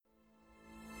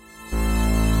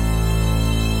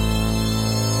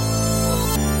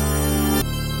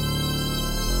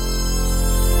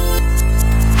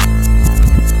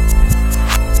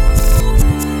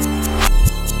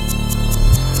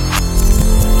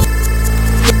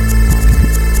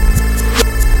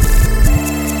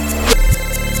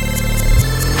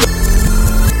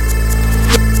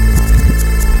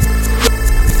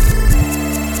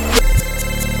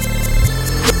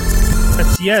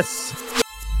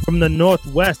from the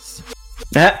Northwest.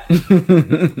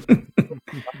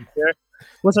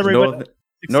 What's up, everybody?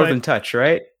 Northern Touch,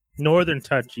 right? Northern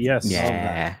Touch, yes.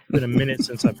 Yeah. It's been a minute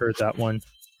since I've heard that one.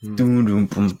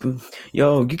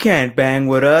 Yo, you can't bang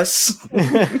with us.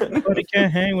 But you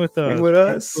can't hang with us. Hang with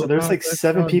us. So there's like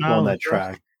 7 people on that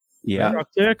track. Yeah.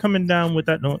 They're coming down with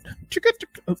that note.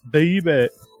 Baby.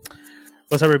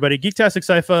 What's up, everybody? Geektastic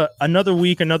Cypher. Another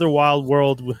week, another wild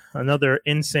world, another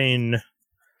insane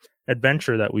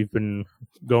adventure that we've been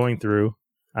going through.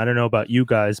 I don't know about you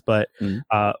guys, but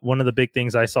one of the big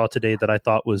things I saw today that I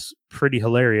thought was pretty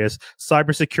hilarious.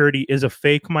 Cybersecurity is a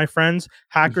fake, my friends.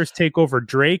 Hackers take over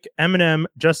Drake, Eminem,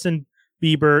 Justin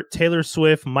Bieber, Taylor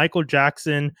Swift, Michael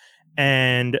Jackson,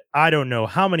 and I don't know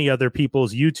how many other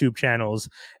people's YouTube channels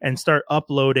and start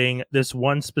uploading this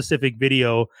one specific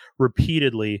video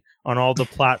repeatedly on all the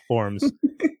platforms.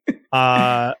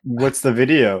 What's the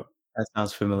video? That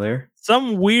sounds familiar.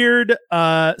 Some weird...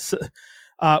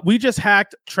 we just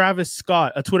hacked Travis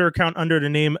Scott, a Twitter account under the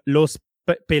name Los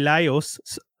Pelayos,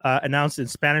 announced in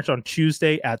Spanish on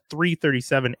Tuesday at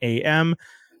 3:37 a.m.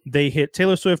 They hit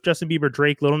Taylor Swift, Justin Bieber,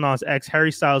 Drake, Lil Nas X,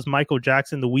 Harry Styles, Michael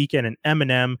Jackson, The Weeknd, and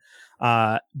Eminem.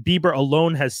 Bieber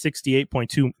alone has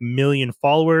 68.2 million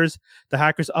followers. The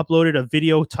hackers uploaded a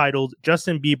video titled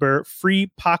Justin Bieber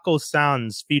Free Paco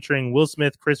Sounds featuring Will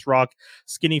Smith, Chris Rock,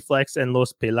 Skinny Flex, and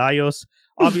Los Pelayos.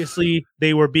 Obviously,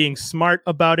 they were being smart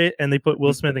about it, and they put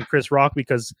Will Smith and Chris Rock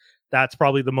because that's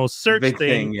probably the most searched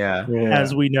thing,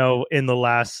 as we know, in the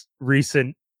last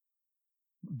recent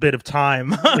bit of time.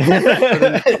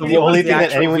 The only thing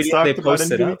that anyone's talked about in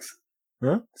Phoenix?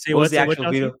 What was the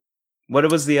actual video? What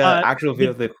was the actual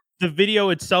video? The video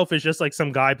itself is just like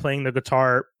some guy playing the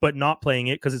guitar, but not playing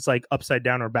it because it's like upside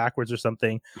down or backwards or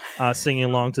something, singing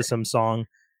along to some song.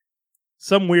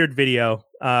 Some weird video.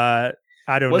 I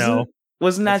don't know.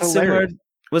 Wasn't that similar?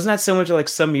 Wasn't that similar to like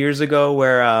some years ago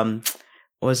where what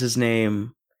was his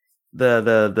name?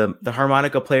 The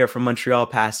harmonica player from Montreal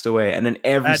passed away, and then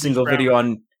every single video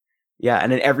on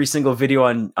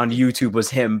YouTube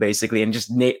was him basically, and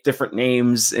just different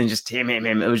names and just him.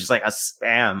 It was just like a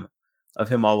spam of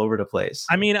him all over the place.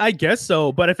 I mean, I guess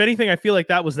so, but if anything, I feel like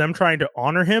that was them trying to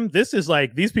honor him. This is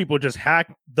like these people just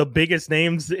hack the biggest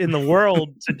names in the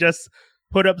world to just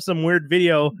put up some weird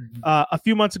video. A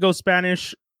few months ago,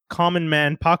 Spanish common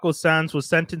man Paco Sanz was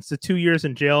sentenced to 2 years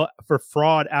in jail for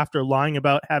fraud after lying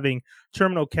about having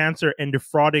terminal cancer and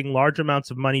defrauding large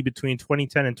amounts of money between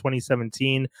 2010 and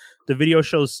 2017. The video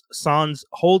shows Sanz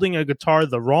holding a guitar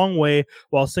the wrong way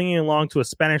while singing along to a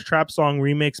Spanish trap song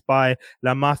remixed by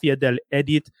La Mafia del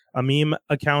Edit, a meme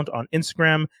account on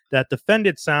Instagram that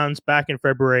defended Sanz back in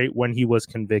February when he was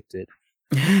convicted.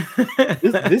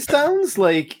 This sounds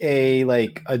like a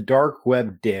dark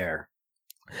web dare.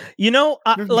 You know,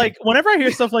 like whenever I hear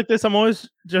stuff like this, I'm always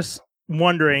just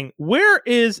wondering, where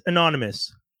is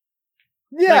Anonymous?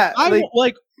 Yeah, I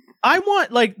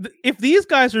want if these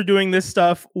guys are doing this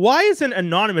stuff, why isn't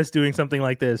Anonymous doing something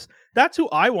like this? That's who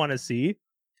I want to see.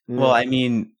 Well, I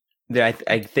mean, I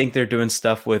think they're doing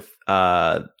stuff with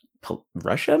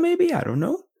Russia, maybe. I don't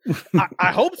know.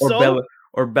 I hope so.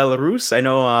 Or Belarus. I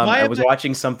know I was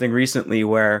watching something recently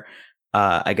where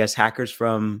I guess hackers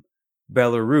from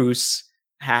Belarus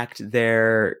hacked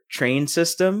their train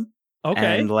system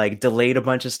and like delayed a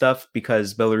bunch of stuff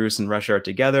because Belarus and Russia are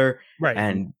together. Right.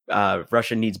 And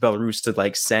Russia needs Belarus to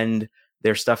like send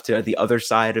their stuff to the other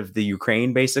side of the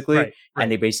Ukraine, basically. Right.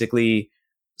 And they basically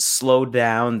slowed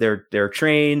down their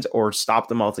trains or stopped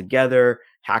them altogether,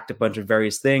 hacked a bunch of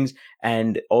various things.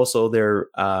 And also they're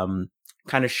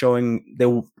kind of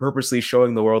purposely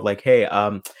showing the world like, hey,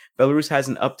 Belarus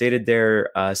hasn't updated their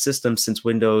system since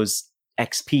Windows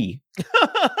XP.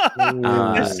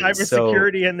 Their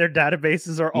cybersecurity and their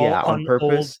databases are all on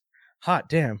purpose. Old. Hot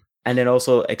damn. And then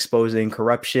also exposing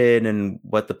corruption and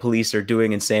what the police are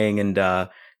doing and saying and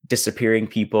disappearing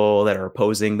people that are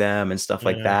opposing them and stuff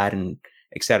like that, and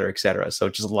et cetera, et cetera. So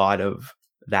just a lot of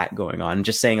that going on. And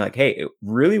just saying like, hey, it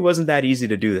really wasn't that easy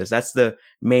to do this. That's the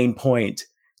main point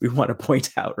we want to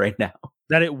point out right now.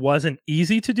 That it wasn't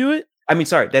easy to do it? I mean,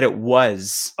 sorry, that it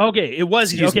was. Okay, it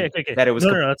was. Okay. That it was.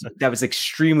 That was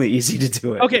extremely easy to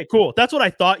do it. Okay, cool. That's what I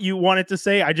thought you wanted to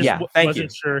say. I just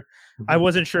wasn't sure. I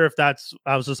wasn't sure if that's.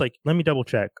 I was just like, let me double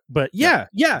check. But yeah.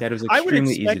 That was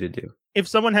extremely easy to do. If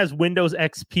someone has Windows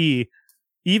XP,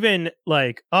 even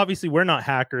like obviously we're not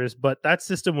hackers, but that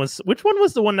system was. Which one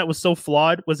was the one that was so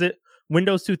flawed? Was it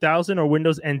Windows 2000 or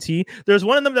Windows NT? There's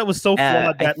one of them that was so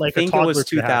flawed that like I think it was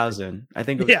 2000. I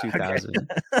think it was 2000.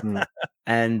 Okay.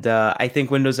 And I think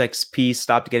Windows XP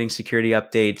stopped getting security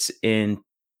updates in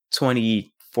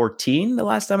 2014, the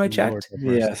last time I checked.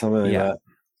 Yeah, something like that.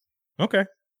 Okay.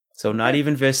 So not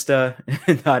even Vista,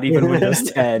 not even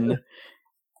Windows 10.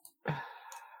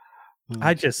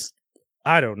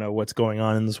 I don't know what's going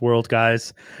on in this world,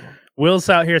 guys. Will's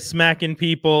out here smacking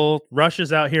people.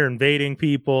 Russia's out here invading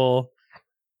people.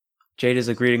 Jade is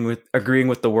agreeing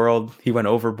with the world. He went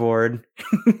overboard.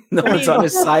 No one's on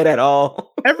his side at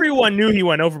all. Everyone knew he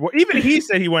went overboard. Even he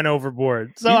said he went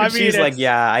overboard. So even she's like,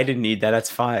 yeah, I didn't need that. That's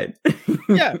fine.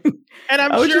 Yeah, and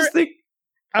I was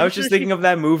just thinking of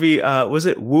that movie. Was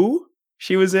it Woo?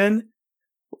 She was in.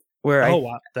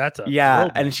 Wow, that's a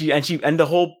and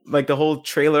the whole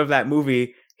trailer of that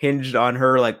movie hinged on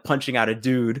her like punching out a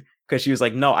dude because she was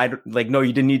like, no, no,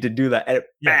 you didn't need to do that. And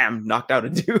bam, knocked out a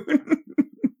dude.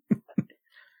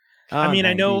 I mean,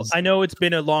 I know it's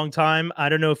been a long time. I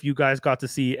don't know if you guys got to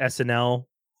see SNL,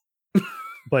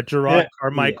 but Gerard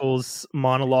Carmichael's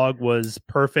monologue was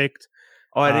perfect.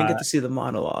 Oh, I didn't get to see the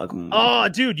monologue. Oh,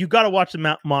 dude, you got to watch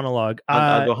the monologue.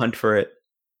 I'll go hunt for it.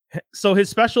 So his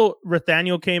special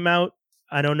Nathaniel came out.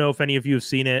 I don't know if any of you have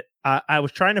seen it. I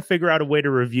was trying to figure out a way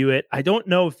to review it. I don't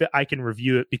know if I can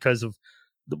review it because of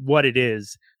what it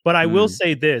is, but I will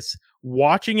say this.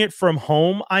 Watching it from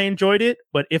home, I enjoyed it.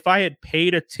 But if I had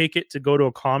paid a ticket to go to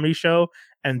a comedy show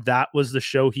and that was the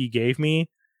show he gave me,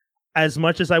 as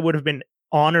much as I would have been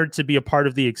honored to be a part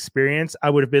of the experience, I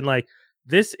would have been like,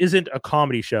 this isn't a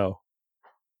comedy show.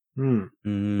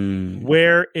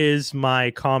 Where is my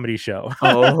comedy show?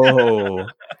 Oh.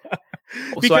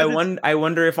 So I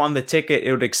wonder if on the ticket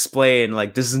it would explain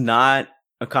like this is not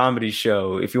a comedy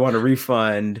show. If you want a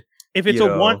refund, if it's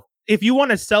if you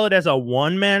want to sell it as a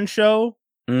one-man show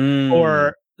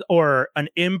or an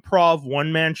improv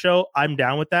one-man show, I'm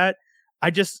down with that.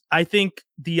 I think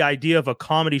the idea of a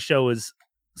comedy show is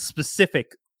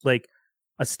specific. Like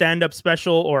a stand-up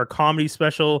special or a comedy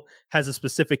special has a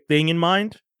specific thing in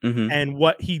mind. And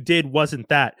what he did wasn't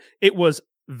that. It was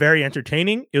very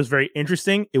entertaining. It was very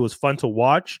interesting. It was fun to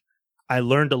watch. I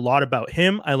learned a lot about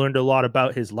him. I learned a lot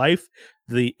about his life,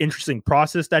 the interesting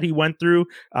process that he went through,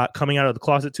 coming out of the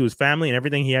closet to his family and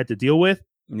everything he had to deal with.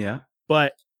 Yeah.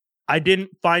 But I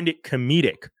didn't find it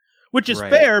comedic, which is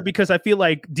fair because I feel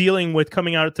like dealing with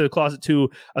coming out to the closet to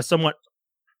a somewhat,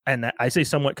 and I say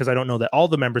somewhat because I don't know that all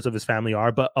the members of his family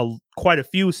are, but quite a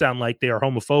few sound like they are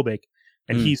homophobic.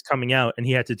 And he's coming out and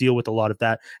he had to deal with a lot of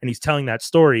that. And he's telling that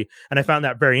story. And I found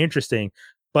that very interesting.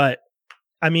 But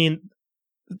I mean,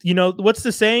 you know, what's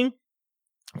the saying?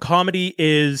 Comedy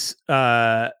is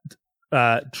trauma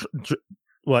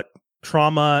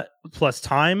plus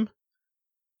time.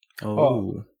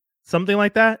 Oh, something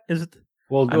like that. Is it?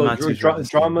 Well, drama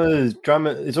is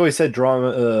drama. It's always said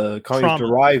drama. Comedy is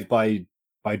derived by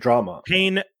drama.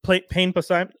 Pain plus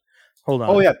time. Hold on.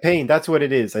 Oh yeah, pain. That's what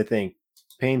it is. I think.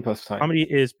 Pain plus time. Comedy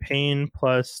is pain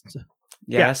plus.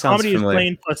 Comedy is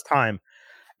pain plus time.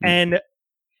 And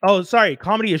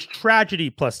comedy is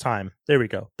tragedy plus time. There we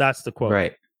go. That's the quote.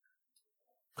 Right.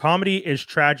 Comedy is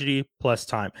tragedy plus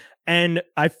time. And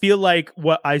I feel like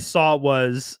what I saw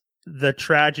was the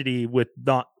tragedy with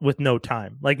no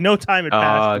time. Like no time had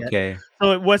passed. Okay.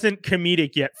 So it wasn't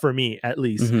comedic yet for me, at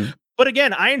least. But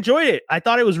again, I enjoyed it. I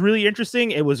thought it was really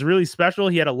interesting. It was really special.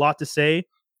 He had a lot to say.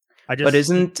 But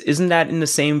isn't that in the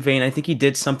same vein? I think he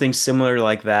did something similar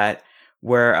like that,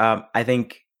 where I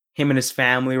think him and his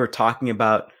family were talking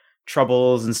about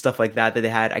troubles and stuff like that they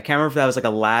had. I can't remember if that was like a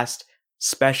last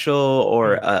special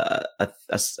or a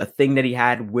thing that he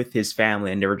had with his family,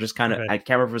 and they were just kind of. I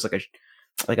can't remember if it was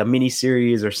like a mini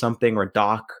series or something or a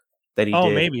doc that he did. Oh,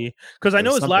 maybe because I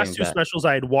know his last two specials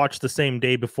I had watched the same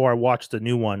day before I watched the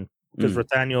new one because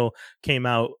Nathaniel came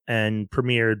out and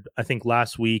premiered I think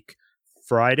last week.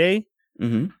 Friday,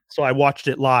 so I watched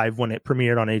it live when it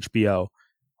premiered on HBO,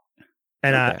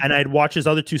 and I'd watched his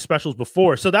other two specials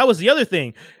before. So that was the other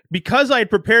thing, because I had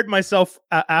prepared myself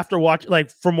after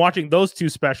from watching those two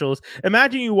specials.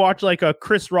 Imagine you watch like a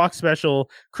Chris Rock special,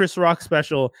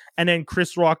 and then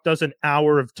Chris Rock does an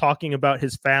hour of talking about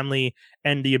his family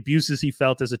and the abuses he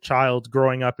felt as a child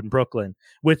growing up in Brooklyn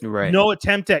with no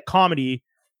attempt at comedy.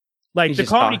 Like the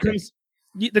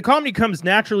comedy comes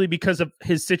naturally because of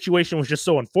his situation was just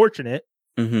so unfortunate.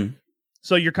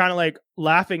 So you're kind of like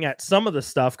laughing at some of the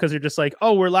stuff because you're just like,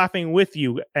 oh, we're laughing with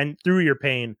you and through your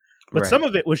pain. But some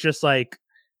of it was just like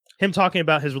him talking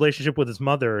about his relationship with his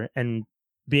mother and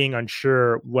being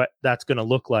unsure what that's going to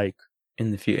look like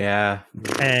in the future. Yeah.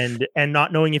 And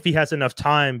not knowing if he has enough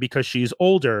time because she's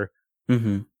older.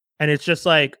 And it's just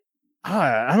like,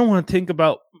 I don't want to think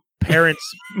about parents'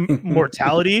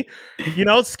 mortality. You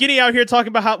know, Skinny out here talking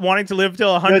about how wanting to live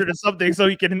till 100 or something so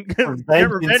he can get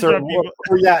revenge on people.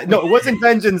 Yeah, no, it wasn't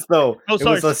vengeance though. Oh,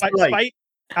 sorry, it was a spite.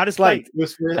 Out of spite. It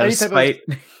was for any type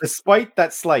of spite.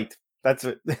 That's slight. That's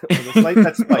it.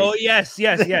 That's spice. Oh yes.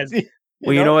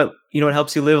 Well, you know what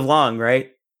helps you live long, right?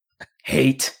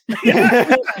 Hate.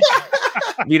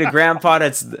 Meet a grandpa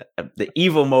that's the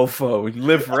evil mofo.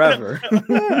 Live forever.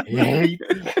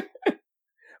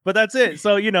 But that's it.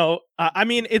 So, I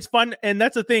mean, it's fun. And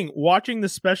that's the thing. Watching the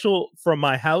special from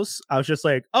my house, I was just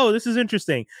like, oh, this is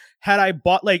interesting. Had I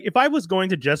bought, if I was going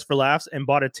to Just for Laughs and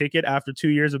bought a ticket after 2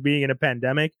 years of being in a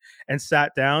pandemic and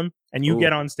sat down and you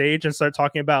get on stage and start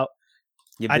talking about,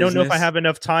 I don't know if I have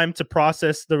enough time to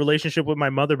process the relationship with my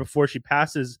mother before she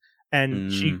passes.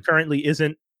 And she currently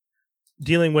isn't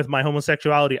dealing with my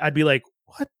homosexuality. I'd be like,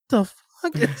 what the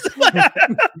fuck? Did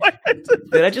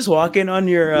I just walk in on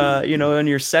your on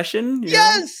your session?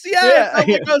 Yes. Yeah. I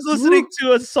was listening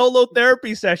to a solo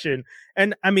therapy session.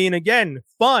 And I mean, again,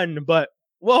 fun, but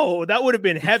whoa, that would have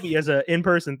been heavy as an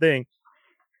in-person thing.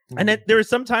 And then there are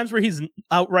some times where he's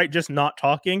outright just not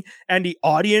talking and the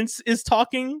audience is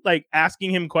talking, like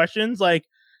asking him questions like,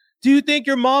 do you think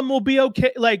your mom will be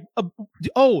okay? Like, what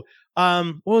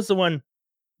was the one?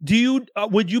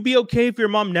 Would you be okay if your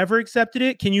mom never accepted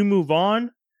it? Can you move on?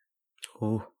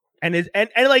 Oh, and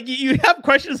like you have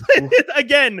questions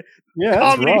again. Yeah,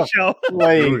 comedy show.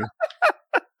 Like,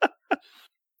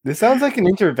 this sounds like an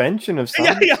intervention of some.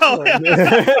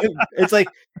 It's like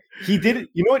he did it.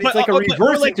 You know what? It's like a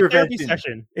reverse intervention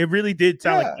session. It really did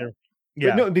sound like.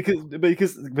 Yeah, but no,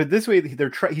 but this way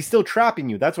he's still trapping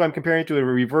you. That's why I'm comparing it to a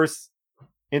reverse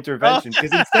intervention,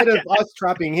 because instead of us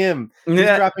trapping him, he's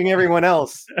trapping everyone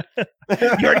else.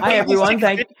 Hi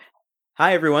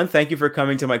everyone, thank you for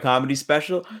coming to my comedy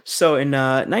special. So in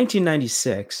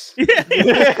 1996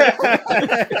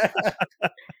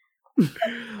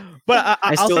 but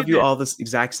I still love you all this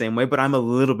exact same way, but I'm a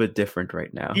little bit different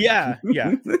right now. Yeah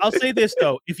I'll say this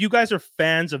though, if you guys are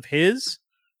fans of his,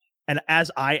 and as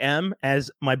I am,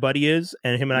 as my buddy is,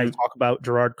 and him and I talk about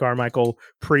Gerard Carmichael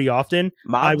pretty often,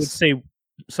 Mobs? I would say,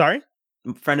 sorry?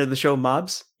 Friend of the show,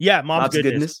 Mobs? Yeah, Mobs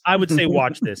Goodness. I would say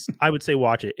watch this. I would say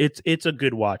watch it. It's a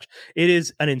good watch. It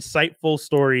is an insightful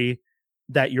story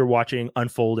that you're watching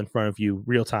unfold in front of you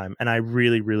real time, and I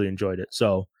really, really enjoyed it.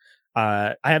 So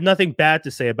I have nothing bad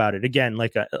to say about it. Again,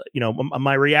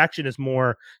 my reaction is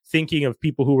more thinking of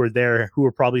people who were there who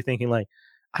were probably thinking like,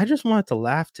 I just wanted to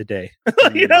laugh today.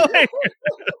 Can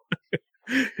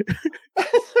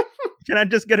I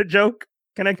just get a joke?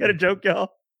 Can I get a joke,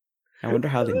 y'all? I wonder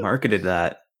how they marketed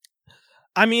that.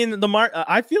 I mean,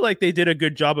 I feel like they did a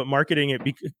good job at marketing it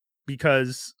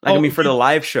because for the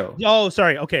live show. Oh,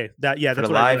 sorry. Okay, for that's the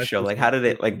live show. Like, how did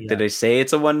it? Like, did they say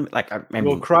it's a one? Like, I mean,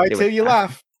 we'll cry till you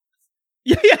laugh.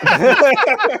 Yeah.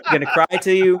 Gonna cry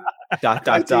to you. ...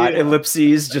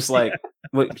 Ellipses. Just like,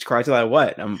 what? Cry till I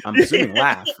what? I'm assuming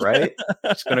laugh, right?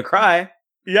 Just gonna cry.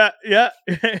 Yeah.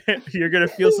 You're gonna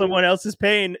feel someone else's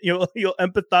pain. You'll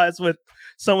empathize with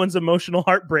someone's emotional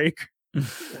heartbreak,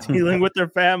 dealing with their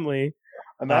family.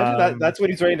 Imagine that's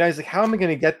what he's writing down. He's like, how am I going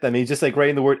to get them? And he's just like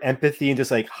writing the word empathy and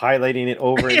just like highlighting it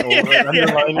over and over, and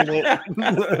underlining it.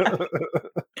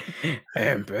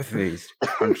 Empathy.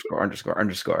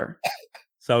 ____.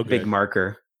 So good. Big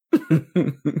marker.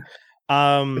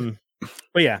 But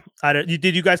yeah,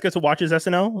 did you guys get to watch his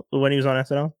SNL when he was on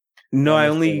SNL? No, I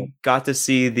only got to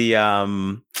see the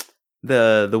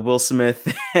Will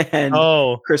Smith and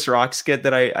Chris Rock skit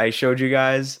that I showed you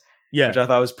guys. Yeah, which I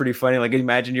thought was pretty funny. Like,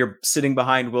 imagine you're sitting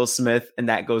behind Will Smith and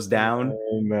that goes down.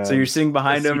 Oh, so you're sitting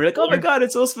behind him. You're like, oh my God,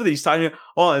 it's Will Smith. He's talking to you.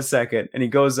 Hold on a second. And he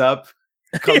goes up,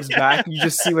 comes back. You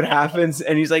just see what happens.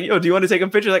 And he's like, yo, do you want to take a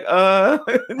picture? Like,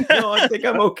 no, I think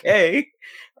I'm okay.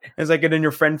 It's like, and then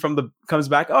your friend comes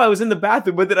back. Oh, I was in the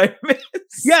bathroom. What did I miss?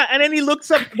 Yeah. And then he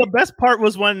looks up. The best part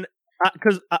was when,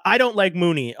 because I don't like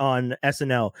Mooney on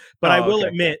SNL, but I will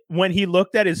admit when he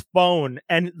looked at his phone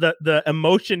and the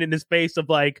emotion in his face of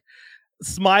like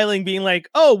smiling, being like,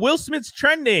 "Oh, Will Smith's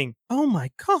trending." Oh my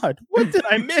God, what did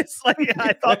I miss? Like,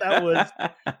 I thought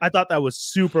that was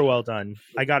super well done.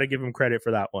 I got to give him credit for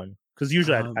that one because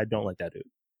usually I don't like that dude.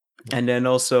 And then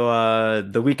also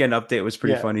the Weekend Update was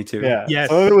pretty funny too. Yeah, yes.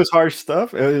 Some of it was harsh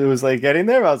stuff. It was like getting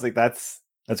there. I was like, that's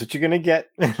what you're gonna get.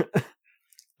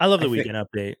 I love the Weekend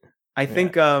Update. I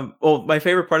think my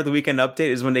favorite part of the Weekend Update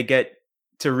is when they get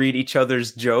to read each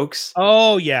other's jokes.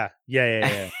 Oh yeah.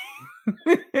 That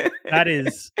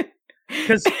is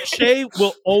because Che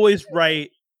will always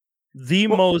write the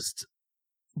most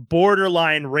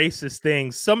borderline racist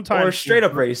things, sometimes or straight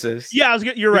up racist. Yeah,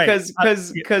 you're right.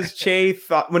 Because Che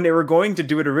thought when they were going to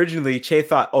do it originally, Che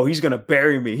thought, oh, he's gonna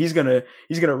bury me. He's gonna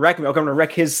wreck me. I'm gonna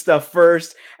wreck his stuff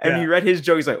first. And he read his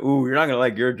joke. He's like, ooh, you're not gonna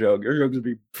like your joke. Your joke's gonna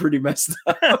be pretty messed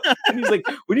up. And he's like,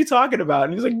 what are you talking about?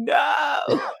 And he's like,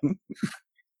 no.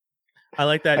 I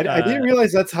like that. I didn't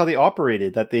realize that's how they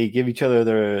operated. That they give each other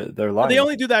their lines. They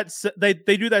only do that. They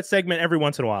do that segment every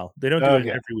once in a while. They don't do it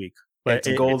every week. But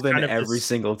it's golden kind of every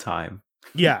single time.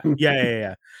 Yeah.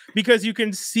 Because you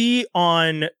can see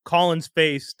on Colin's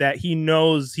face that he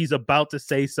knows he's about to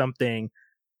say something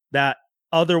that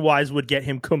otherwise would get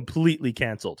him completely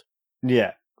canceled.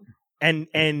 Yeah. And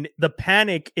the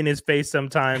panic in his face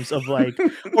sometimes of like,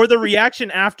 or the reaction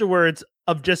afterwards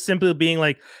of just simply being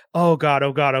like, oh God,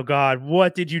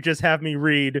 what did you just have me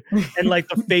read? And like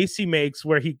the face he makes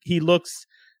where he looks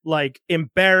like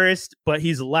embarrassed, but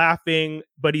he's laughing,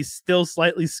 but he's still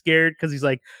slightly scared because he's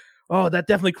like, oh, that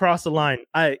definitely crossed the line.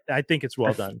 I think it's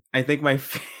well done. I think my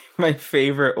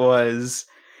favorite was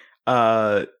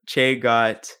Che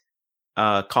got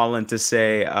Colin to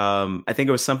say, I think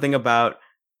it was something about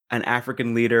an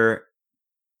African leader.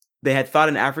 They had thought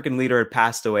an African leader had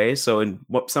passed away. So in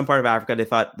some part of Africa, they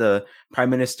thought the prime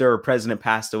minister or president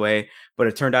passed away, but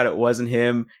it turned out it wasn't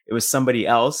him. It was somebody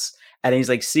else. And he's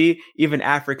like, see, even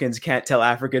Africans can't tell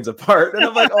Africans apart. And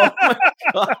I'm like, oh my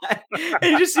God.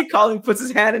 And you just see Colin puts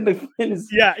his hand in his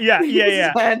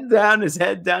his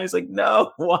head down. He's like,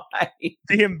 no, why?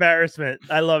 The embarrassment.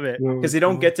 I love it. Because they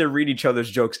don't get to read each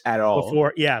other's jokes at all.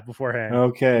 Beforehand.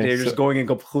 Okay. They're just going in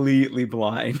completely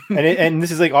blind. And this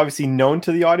is like obviously known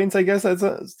to the audience, I guess. They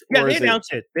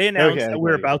announced it. They announced that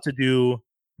we're about to do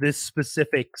this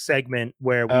specific segment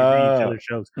where we read each other's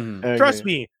jokes. Okay. Trust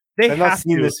me. I've not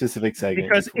seen this specific segment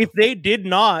because if they did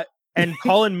not, and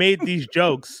Colin made these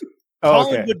jokes,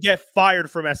 Colin would get fired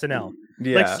from SNL.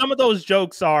 Yeah. Like some of those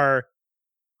jokes are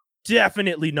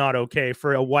definitely not okay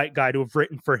for a white guy to have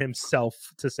written for himself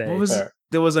to say.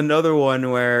 There was another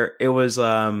one where it was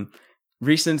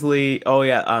recently.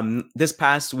 This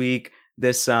past week,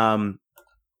 this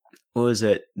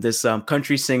This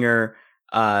country singer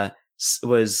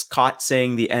was caught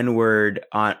saying the N-word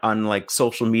on like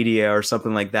social media or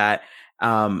something like that.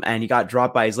 And he got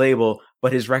dropped by his label,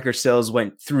 but his record sales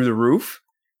went through the roof.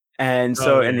 And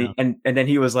so, and then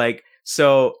he was like,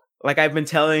 so like I've been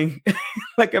telling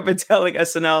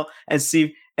SNL and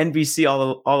NBC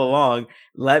all along,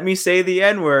 let me say the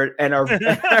N-word and our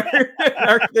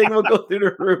thing will go through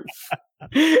the roof.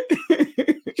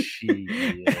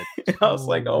 I was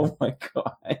like, oh my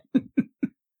God.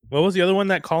 What was the other one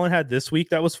that Colin had this week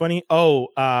that was funny?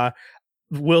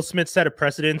 Will Smith set a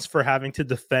precedence for having to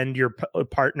defend your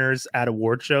partners at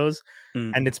award shows.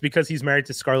 And it's because he's married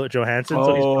to Scarlett Johansson.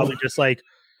 So he's probably just like,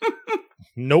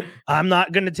 nope, I'm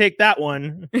not going to take that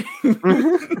one.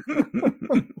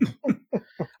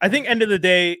 I think end of the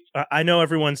day, I know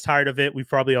everyone's tired of it. We've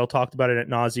probably all talked about it ad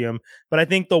nauseum, but I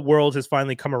think the world has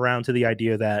finally come around to the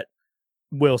idea that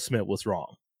Will Smith was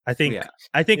wrong. I think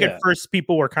at first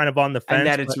people were kind of on the fence. And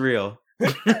that it's real.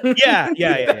 Yeah.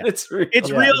 It's real. It's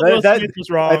real. Will Smith was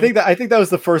wrong. I think that was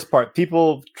the first part.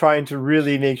 People trying to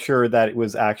really make sure that it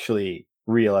was actually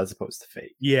real as opposed to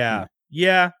fake. Yeah.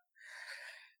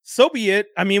 So be it.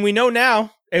 I mean, we know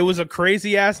now. It was a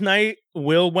crazy ass night.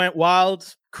 Will went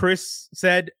wild. Chris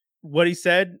said what he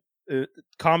said.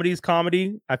 Comedy's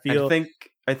comedy. I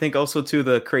think also too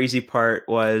the crazy part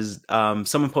was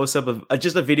someone posted up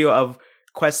just a video of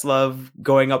Questlove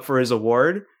going up for his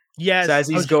award. Yes. So as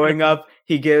he's going up,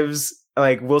 he gives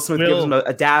Will Smith gives him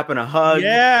a dap and a hug.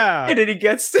 Yeah. And then he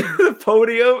gets to the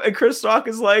podium and Chris Rock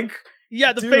is like,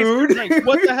 yeah, the face is like,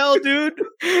 what the hell, dude?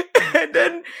 And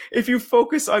then if you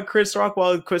focus on Chris Rock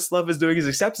while Questlove is doing his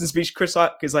acceptance speech, Chris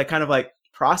Rock is like kind of like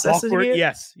processing it.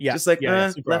 Yes. Just like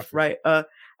left, awkward. Right. And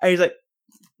he's like,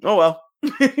 oh well.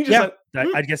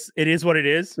 I guess it is what it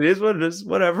is. It is what it is.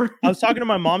 Whatever. I was talking to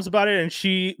my mom's about it, and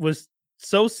she was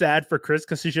so sad for Chris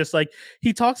because she's just like,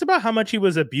 he talks about how much he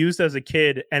was abused as a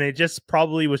kid, and it just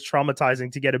probably was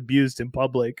traumatizing to get abused in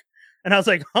public. And I was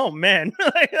like, oh man,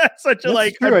 that's such true. I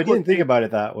didn't think about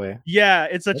it that way. Yeah,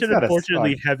 it's such an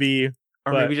unfortunately heavy,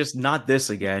 or maybe just not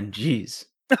this again. Jeez.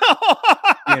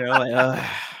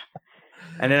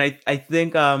 And then I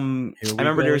think I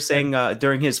remember they were saying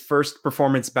during his first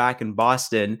performance back in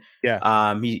Boston,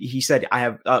 he said I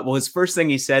have his first thing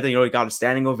he said, he got a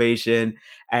standing ovation,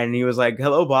 and he was like,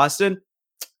 hello Boston,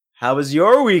 how was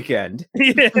your weekend?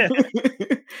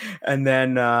 And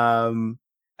then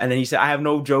he said, I have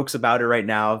no jokes about it right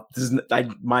now. This is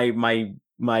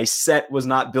my set was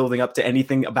not building up to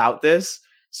anything about this,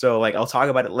 so I'll talk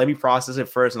about it, let me process it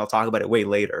first, and I'll talk about it way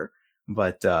later.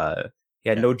 But he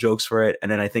had no jokes for it.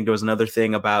 And then I think there was another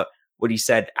thing about what he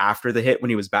said after the hit when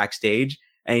he was backstage.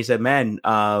 And he said, man,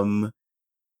 not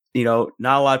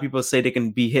a lot of people say they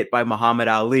can be hit by Muhammad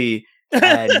Ali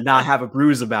and not have a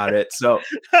bruise about it. So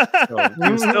he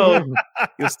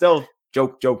was still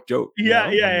joke.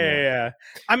 Yeah.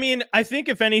 I mean, I think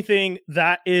if anything,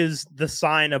 that is the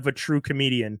sign of a true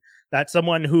comedian. That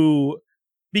someone who,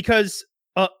 because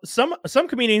some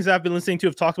comedians I've been listening to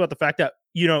have talked about the fact that,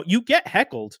 you know, you get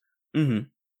heckled. Mm-hmm.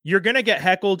 You're going to get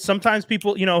heckled. Sometimes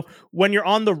people, you know, when you're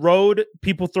on the road,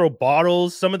 people throw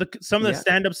bottles. Some of the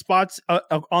stand-up spots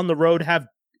on the road have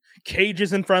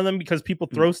cages in front of them because people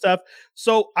throw stuff.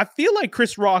 So I feel like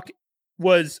Chris Rock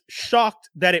was shocked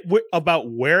that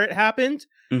about where it happened,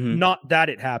 not that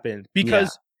it happened.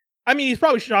 Because I mean, he's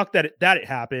probably shocked that it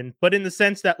happened, but in the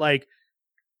sense that, like,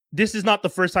 this is not the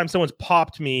first time someone's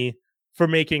popped me for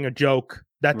making a joke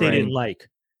that they didn't like.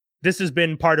 This has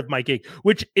been part of my gig,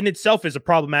 which in itself is a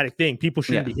problematic thing. People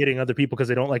shouldn't be hitting other people because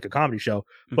they don't like a comedy show.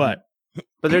 But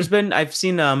I've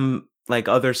seen like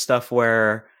other stuff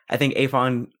where I think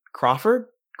Avon Crawford,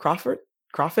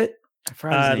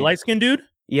 light skinned dude.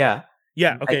 Yeah.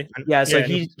 Okay. So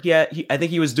he I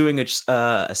think he was doing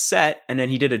a set, and then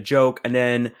he did a joke, and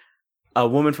then a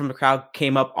woman from the crowd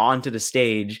came up onto the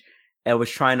stage and was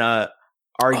trying to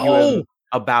argue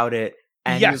about it.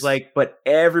 And he was like, but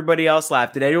everybody else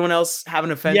laughed. Did anyone else have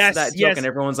an offense to that joke? And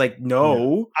everyone's like,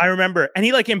 no. Yeah. I remember. And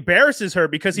he like embarrasses her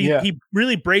because he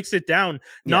really breaks it down.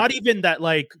 Not even that,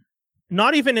 like,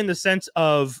 not even in the sense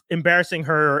of embarrassing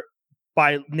her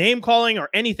by name calling or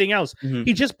anything else.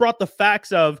 He just brought the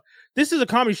facts of, this is a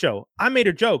comedy show. I made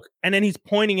a joke. And then he's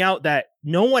pointing out that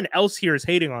no one else here is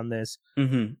hating on this.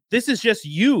 This is just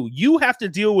you. You have to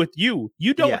deal with you.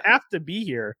 You don't have to be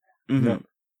here.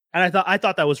 And I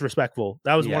thought that was respectful.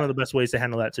 That was one of the best ways to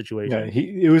handle that situation. Yeah,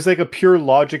 it was like a pure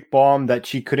logic bomb that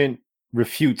she couldn't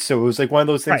refute. So it was like one of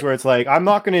those things where it's like, I'm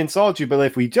not going to insult you, but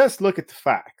if we just look at the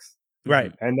facts,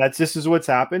 right, and this is what's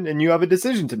happened, and you have a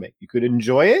decision to make. You could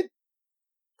enjoy it,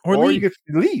 or you could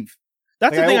leave.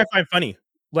 That's the thing I find funny.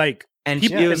 Like, and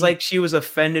it was like she was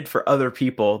offended for other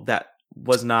people that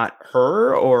was not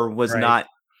her or was not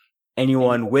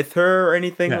anyone with her or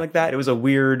anything like that. It was a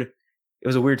weird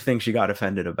thing she got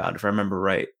offended about, if I remember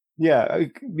right. Yeah,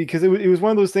 because it was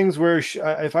one of those things where,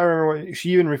 if I remember,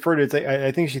 she even referred to it.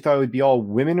 I think she thought it would be all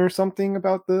women or something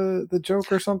about the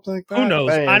joke or something like that. Who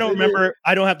knows? I don't remember.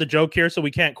 I don't have the joke here, so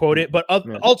we can't quote it. But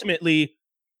ultimately,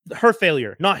 her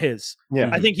failure, not his. Yeah,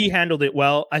 I think he handled it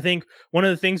well. I think one of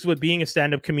the things with being a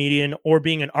stand-up comedian or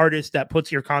being an artist that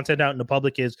puts your content out in the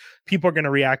public is people are going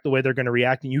to react the way they're going to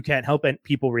react, and you can't help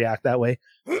people react that way.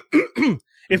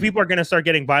 If people are going to start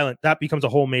getting violent, that becomes a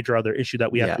whole major other issue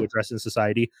that we have to address in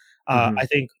society. I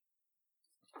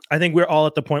think we're all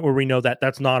at the point where we know that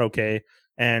that's not okay,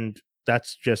 and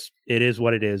that's just, it is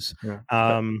what it is. But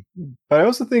I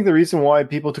also think the reason why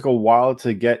people took a while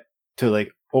to get to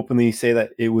like openly say that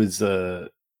it was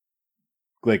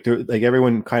like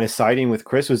everyone kind of siding with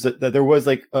Chris was that there was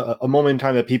like a moment in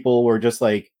time that people were just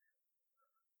like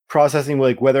processing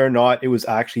like whether or not it was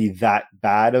actually that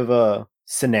bad of a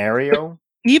scenario.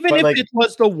 Even if it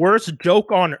was the worst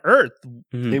joke on earth,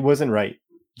 it wasn't right.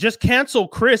 Just cancel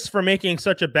Chris for making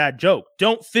such a bad joke.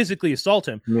 Don't physically assault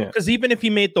him. Because even if he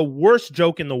made the worst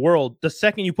joke in the world, the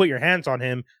second you put your hands on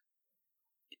him,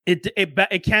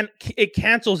 it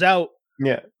cancels out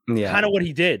kind of what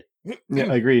he did.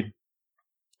 Yeah, agreed.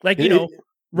 Like,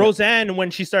 Roseanne, when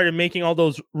she started making all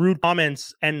those rude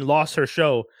comments and lost her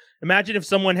show, imagine if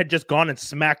someone had just gone and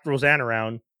smacked Roseanne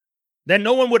around. Then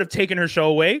no one would have taken her show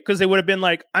away because they would have been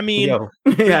like, I mean, and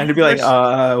to be like,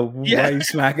 why are you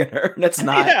smacking her? That's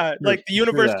not. Like the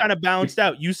universe kind of balanced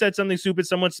out. You said something stupid,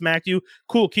 someone smacked you.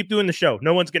 Cool, keep doing the show.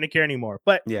 No one's gonna care anymore.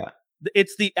 But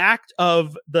it's the act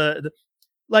of the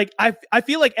like. I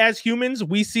feel like as humans,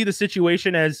 we see the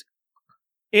situation as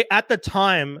at the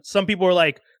time. Some people were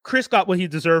like, Chris got what he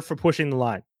deserved for pushing the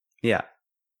line. Yeah.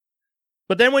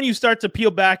 But then when you start to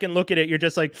peel back and look at it, you're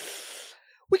just like,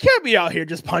 we can't be out here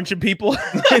just punching people.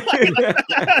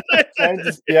 Can't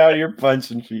just be out here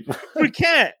punching people. We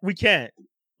can't.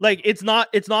 Like, it's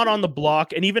not on the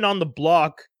block, and even on the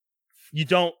block,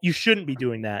 you shouldn't be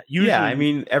doing that. Usually, I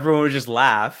mean, everyone would just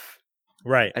laugh,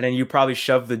 right? And then you probably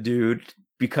shove the dude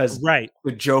because the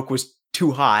joke was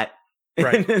too hot,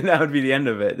 right? And that would be the end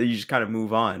of it. Then you just kind of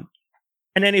move on.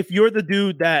 And then if you're the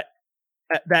dude that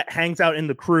hangs out in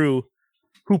the crew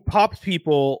who pops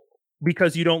people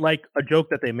because you don't like a joke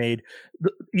that they made,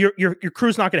 your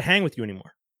crew's not going to hang with you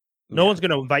anymore. No one's going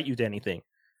to invite you to anything.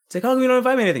 It's like, oh, you don't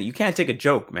invite me to anything. You can't take a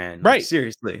joke, man. Right. Like,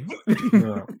 seriously.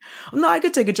 No, I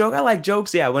could take a joke. I like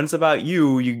jokes. Yeah, when it's about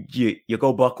you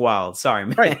go buck wild. Sorry,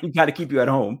 man. Right. You got to keep you at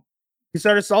home. You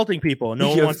start assaulting people. No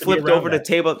one wants to flipped over the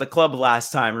table at the club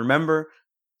last time. Remember?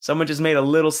 Someone just made a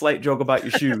little slight joke about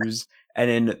your shoes, and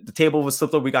then the table was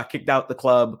flipped over. We got kicked out the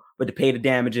club, but to pay the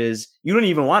damages, you don't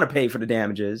even want to pay for the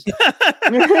damages. Can't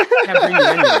bring you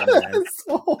anywhere,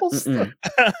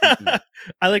 man.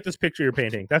 I like this picture you're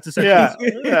painting. That's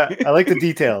essentially. Yeah, I like the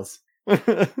details.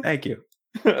 Thank you.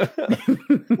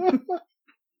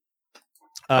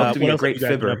 Hope to be a great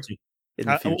fibber in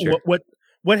the future.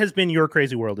 What has been your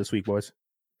crazy world this week, boys?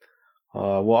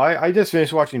 Well, I just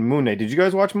finished watching Moon Knight. Did you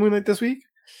guys watch Moon Knight this week?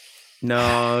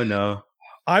 No.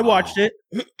 I watched it.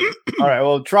 All right.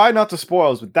 Well, try not to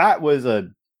spoil, but that was a.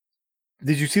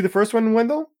 Did you see the first one,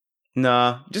 Wendell?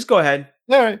 No, just go ahead.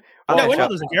 All right. Well, Wendell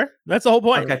doesn't care. That's the whole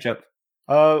point. I'll catch up.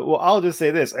 Well, I'll just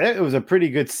say this: it was a pretty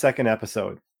good second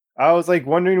episode. I was like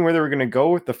wondering where they were going to go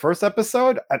with the first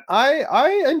episode, and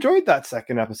I enjoyed that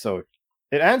second episode.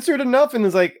 It answered enough, and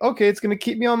is like, okay, it's going to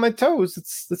keep me on my toes.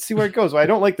 Let's see where it goes. Well, I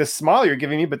don't like the smile you're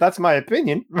giving me, but that's my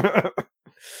opinion.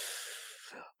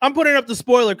 I'm putting up the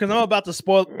spoiler because I'm about to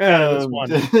spoil this one.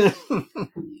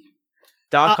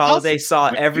 Doc Holliday saw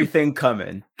everything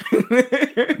coming.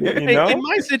 In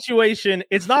my situation,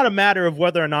 it's not a matter of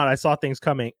whether or not I saw things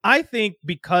coming. I think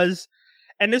because,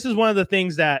 and this is one of the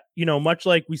things that, much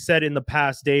like we said in the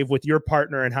past, Dave, with your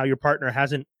partner and how your partner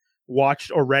hasn't watched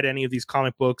or read any of these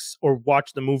comic books or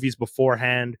watched the movies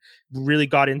beforehand, really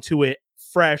got into it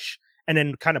fresh, and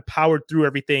then kind of powered through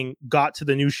everything, got to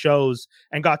the new shows,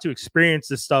 and got to experience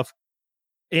this stuff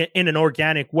in an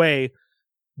organic way.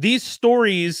 These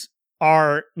stories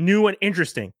are new and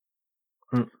interesting.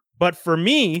 But for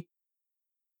me,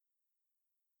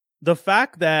 the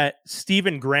fact that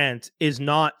Stephen Grant is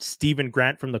not Stephen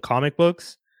Grant from the comic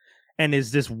books and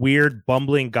is this weird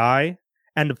bumbling guy,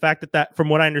 and the fact that from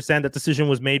what I understand, that decision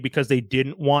was made because they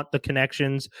didn't want the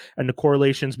connections and the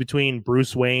correlations between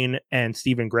Bruce Wayne and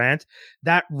Stephen Grant,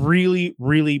 that really,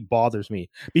 really bothers me.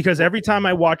 Because every time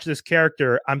I watch this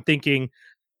character, I'm thinking,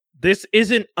 this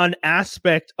isn't an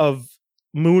aspect of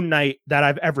Moon Knight that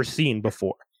I've ever seen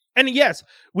before. And yes,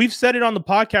 we've said it on the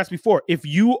podcast before. If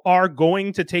you are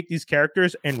going to take these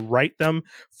characters and write them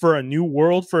for a new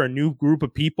world, for a new group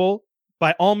of people,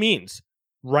 by all means,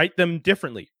 write them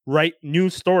differently, write new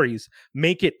stories,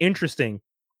 make it interesting.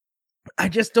 I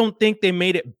just don't think they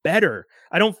made it better.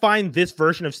 I don't find this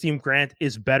version of Stephen Grant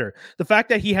is better. The fact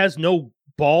that he has no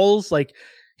balls, like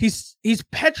he's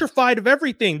petrified of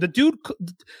everything. The dude,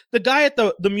 the guy at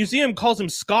the museum calls him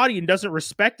Scotty and doesn't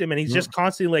respect him, and he's just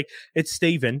constantly like, it's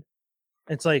Steven.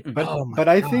 It's like, but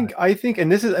I think,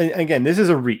 and this is, again, this is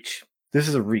a reach.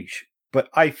 But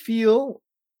I feel,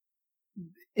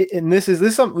 and this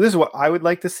is what I would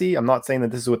like to see. I'm not saying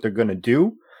that this is what they're going to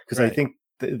do, because I think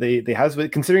they have,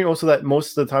 considering also that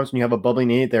most of the times when you have a bubbling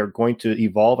idiot, they're going to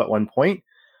evolve at one point.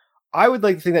 I would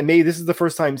like to think that maybe this is the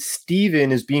first time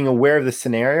Steven is being aware of the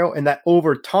scenario, and that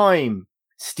over time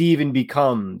Steven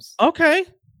becomes the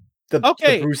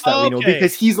Bruce that we know,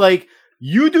 because he's like,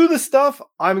 you do the stuff,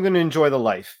 I'm going to enjoy the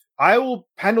life. I will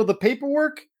handle the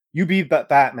paperwork. You be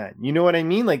Batman. You know what I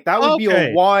mean? Like that would be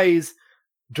a wise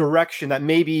direction. That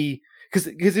maybe because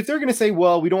if they're going to say,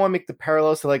 well, we don't want to make the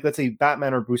parallels to, like, let's say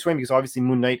Batman or Bruce Wayne, because obviously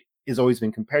Moon Knight has always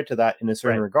been compared to that in a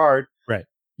certain regard. Right.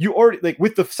 You already, like,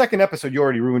 with the second episode, you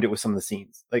already ruined it with some of the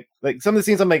scenes. Like some of the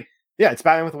scenes, I'm like, yeah, it's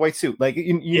Batman with a white suit. Like,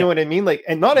 you know what I mean? Like,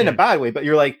 and not in a bad way, but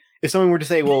you're like, if someone were to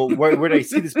say, well, where did I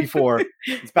see this before?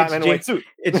 It's Batman in a white suit.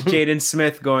 It's Jaden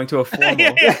Smith going to a formal.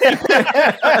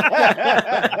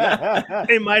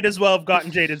 They might as well have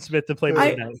gotten Jaden Smith to play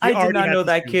Moon Knight. I did not know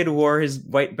that kid wore his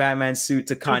white Batman suit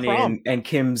to Kanye and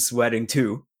Kim's wedding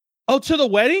too. Oh, to the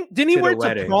wedding? Didn't he wear it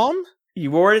to prom? He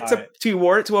wore it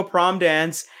to a prom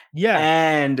dance. Yeah,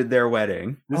 and their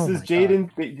wedding. This is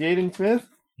Jaden Smith.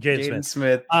 Jaden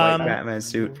Smith, white Batman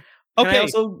suit. Can I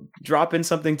also drop in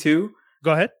something too?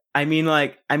 Go ahead. I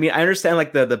understand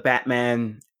like the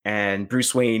Batman and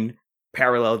Bruce Wayne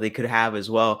parallel they could have as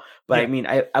well. But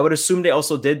I would assume they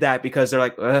also did that because they're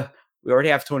like, we already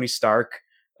have Tony Stark.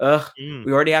 We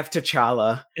already have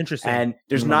T'Challa. Interesting. And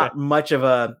there's not much of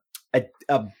a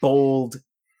bold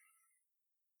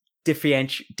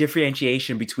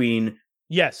differentiation between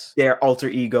their alter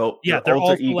ego, their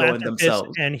alter ego and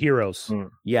themselves and heroes.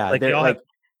 Yeah, they're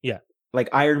like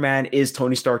Iron Man is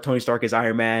Tony Stark. Tony Stark is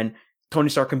Iron Man. Tony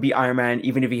Stark can be Iron Man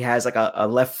even if he has like a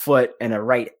left foot and a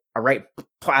right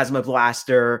plasma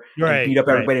blaster, and beat up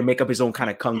everybody and make up his own kind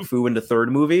of kung fu in the third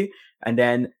movie. And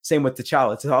then same with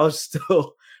T'Challa. T'Challa's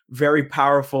still very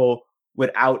powerful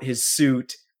without his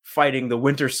suit, fighting the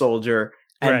Winter Soldier,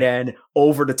 and then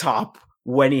over the top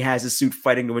when he has his suit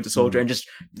fighting the Winter Soldier and just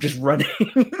running.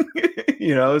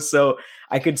 So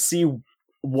I could see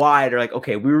why they're like,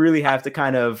 okay, we really have to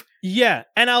kind of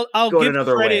and I'll go give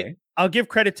another credit. way. I'll give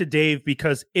credit to Dave,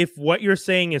 because if what you're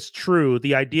saying is true,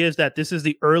 the idea is that this is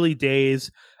the early days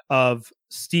of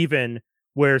Steven,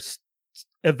 where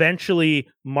eventually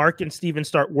Mark and Steven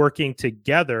start working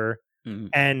together,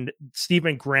 and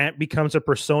Steven Grant becomes a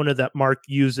persona that Mark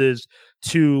uses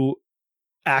to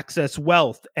access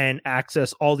wealth and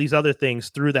access all these other things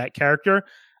through that character.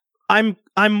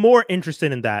 I'm more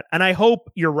interested in that, and I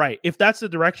hope you're right. If that's the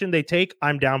direction they take,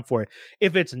 I'm down for it.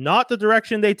 If it's not the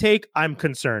direction they take, I'm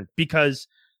concerned, because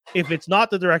if it's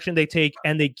not the direction they take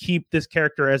and they keep this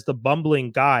character as the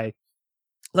bumbling guy,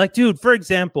 like, dude, for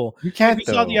example, if you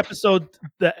saw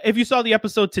the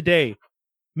episode today,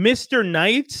 Mr.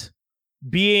 Knight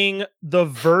being the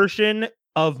version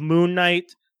of Moon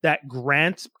Knight that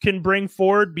Grant can bring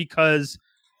forward, because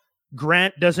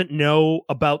Grant doesn't know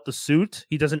about the suit.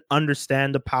 He doesn't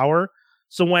understand the power.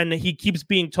 So when he keeps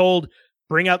being told,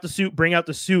 bring out the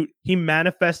suit, he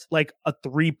manifests like a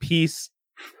 3-piece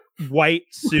white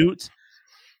suit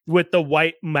with the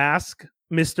white mask.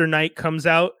 Mr. Knight comes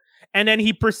out, and then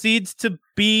he proceeds to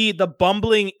be the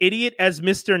bumbling idiot as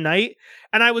Mr. Knight.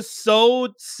 And I was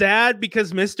so sad,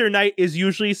 because Mr. Knight is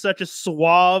usually such a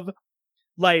suave,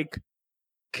 like,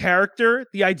 character.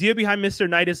 The idea behind Mr.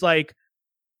 Knight is like,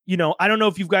 you know, I don't know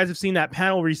if you guys have seen that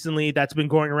panel recently that's been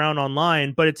going around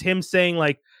online, but it's him saying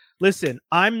like, listen,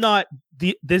 I'm not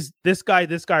this guy,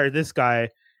 or this guy.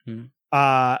 And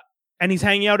he's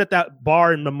hanging out at that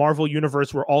bar in the Marvel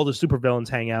universe where all the supervillains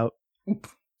hang out.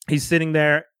 He's sitting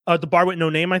there. The bar with no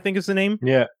name, I think is the name.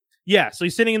 Yeah. So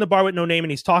he's sitting in the bar with no name,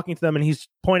 and he's talking to them, and he's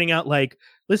pointing out like,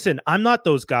 listen, I'm not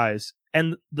those guys.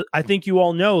 And I think you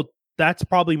all know that's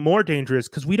probably more dangerous,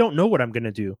 because we don't know what I'm going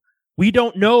to do. We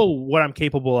don't know what I'm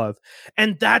capable of.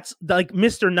 And that's like,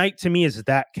 Mr. Knight to me is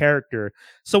that character.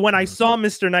 So when I saw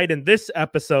Mr. Knight in this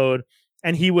episode,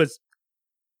 and he was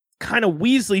kind of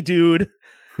Weasley dude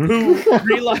who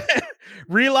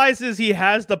realizes he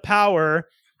has the power,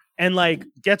 and like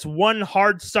gets one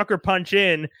hard sucker punch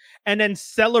in, and then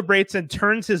celebrates and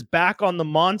turns his back on the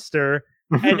monster,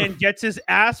 and then gets his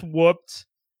ass whooped.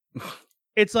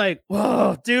 It's like,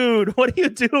 whoa, dude, what are you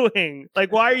doing?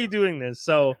 Like, why are you doing this?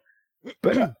 So,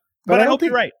 but I hope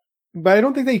you're right. But I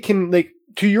don't think they can, like,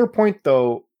 to your point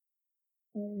though,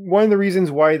 one of the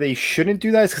reasons why they shouldn't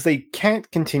do that is because they can't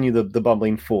continue the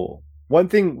bumbling fool. One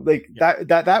thing, like,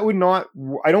 that would not,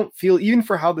 I don't feel, even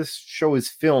for how this show is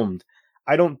filmed,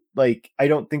 I don't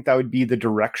think that would be the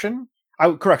direction. I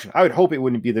would hope it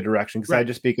wouldn't be the direction, because that'd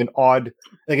just be an odd,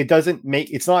 like,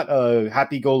 it's not a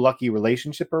happy-go-lucky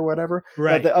relationship or whatever.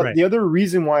 Right. The other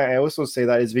reason why I also say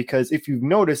that is because if you've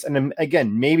noticed, and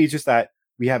again, maybe it's just that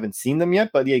we haven't seen them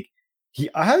yet, but like, he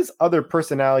has other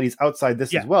personalities outside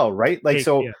this as well, right? Like,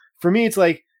 for me, it's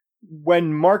like,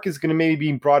 when Mark is going to maybe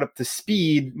be brought up to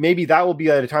speed, maybe that will be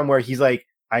at a time where he's like,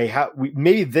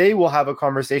 maybe they will have a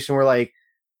conversation where like,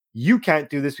 you can't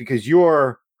do this because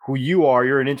you're who you are.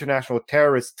 You're an international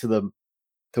terrorist to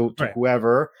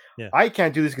whoever. Yeah. I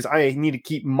can't do this because I need to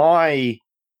keep my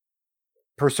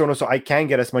persona so I can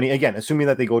get us money. Again, assuming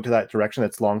that they go to that direction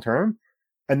that's long term.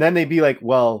 And then they'd be like,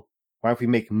 well, why don't we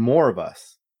make more of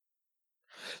us?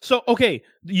 So, okay,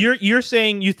 you're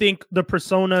saying you think the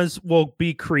personas will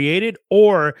be created,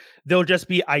 or they'll just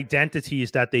be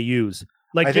identities that they use?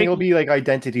 Like, I think it'll be like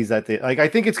identities that they like. I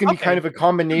think it's gonna be kind of a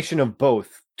combination of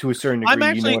both to a certain degree. You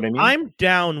know what I mean? I'm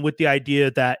down with the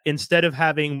idea that instead of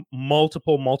having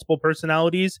multiple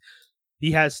personalities,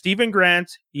 he has Steven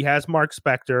Grant, he has Mark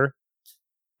Spector,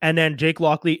 and then Jake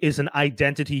Lockley is an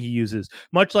identity he uses.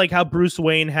 Much like how Bruce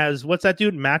Wayne has, what's that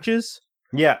dude? Matches?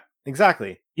 Yeah,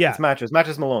 exactly. Yeah, it's Matches.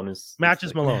 Matches Malone is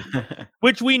Matches Malone,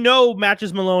 which we know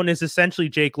Matches Malone is essentially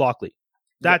Jake Lockley.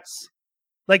 That's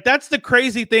the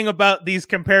crazy thing about these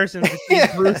comparisons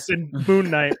between Bruce and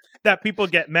Moon Knight, that people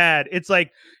get mad. It's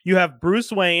like, you have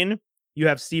Bruce Wayne, you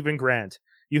have Steven Grant,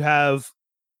 you have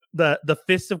the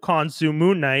Fist of Khonshu,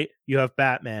 Moon Knight, you have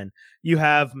Batman, you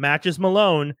have Matches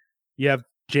Malone, you have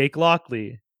Jake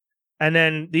Lockley, and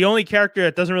then the only character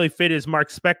that doesn't really fit is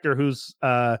Mark Spector, who's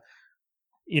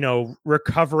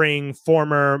recovering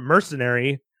former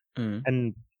mercenary,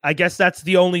 and I guess that's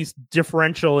the only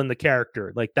differential in the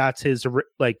character. Like, that's his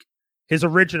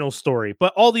original story,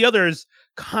 but all the others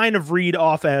kind of read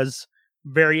off as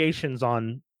variations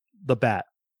on the Bat.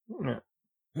 Yeah.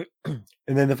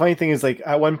 And then the funny thing is, like,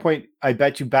 at one point, I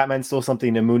bet you Batman stole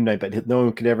something to Moon Knight, but no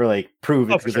one could ever like prove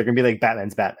it, because they're gonna be like,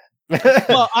 Batman's Batman.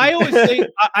 Well, I always say,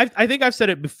 I think I've said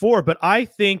it before, but I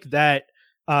think that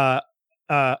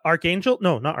Archangel,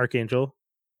 no, not Archangel.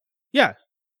 Yeah,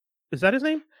 is that his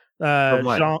name?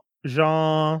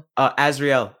 Jean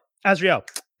Azrael.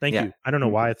 Thank you. I don't know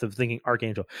why I'm thinking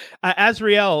Archangel.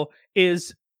 Azrael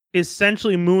is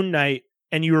essentially Moon Knight,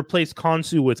 and you replace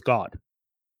Khonshu with God.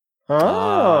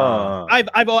 Oh, I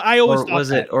always or thought was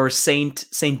that. it or Saint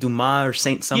Dumas or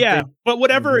Saint something? Yeah, but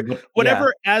whatever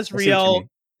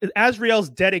Azrael's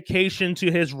dedication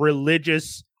to his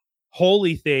religious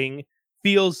holy thing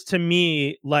feels to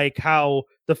me like how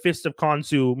the Fist of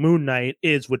Khonshu, Moon Knight,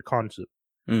 is with Khonshu.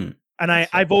 And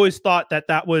I've always thought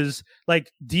that was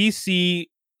like DC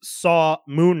saw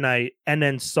Moon Knight and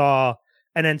then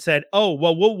said, oh,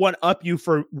 well, we'll one up you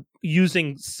for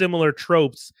using similar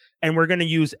tropes, and we're going to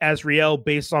use Azrael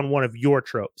based on one of your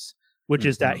tropes, which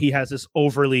is that he has this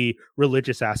overly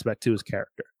religious aspect to his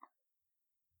character.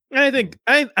 And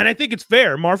I think it's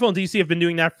fair. Marvel and DC have been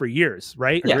doing that for years,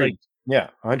 right? Yeah, like,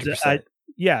 100%.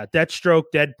 Deathstroke,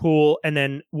 Deadpool, and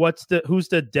then who's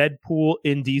the Deadpool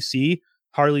in DC?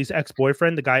 Harley's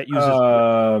ex-boyfriend, the guy that uses.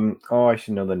 I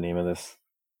should know the name of this.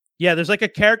 Yeah, there's like a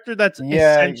character that's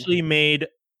essentially made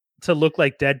to look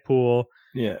like Deadpool.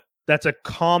 Yeah, that's a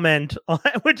comment,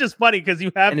 which is funny because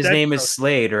you have. And his name is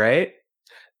Slade, right?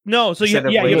 No, so you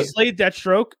have Slade,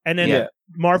 Deathstroke, and then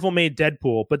Marvel made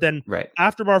Deadpool. But then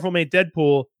after Marvel made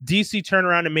Deadpool, DC turned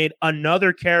around and made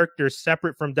another character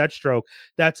separate from Deathstroke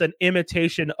that's an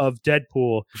imitation of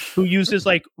Deadpool, who uses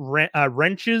like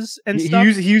wrenches and stuff.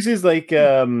 He uses like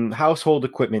household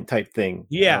equipment type thing.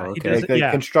 Yeah, he does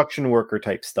like construction worker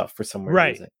type stuff for some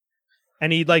reason.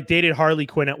 And he like dated Harley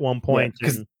Quinn at one point.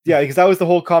 Because that was the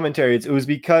whole commentary. It was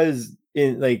because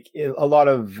a lot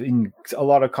of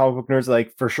comic book nerds,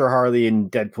 like for sure Harley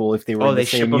and Deadpool, if they were in the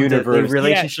same universe, they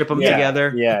relationship them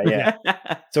together. Yeah.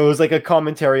 So it was like a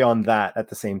commentary on that at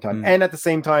the same time, and at the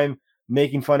same time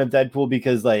making fun of Deadpool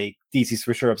because like DC's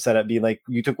for sure upset at being like,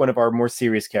 you took one of our more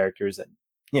serious characters, and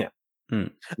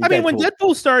I mean, when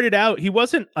Deadpool started out, he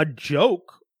wasn't a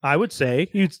joke. I would say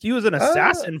he was an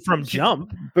assassin from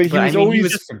jump, but he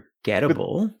was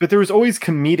forgettable. But there was always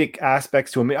comedic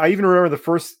aspects to him. I even remember the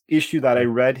first issue that I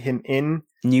read him in.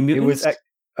 New Mutants. It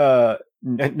was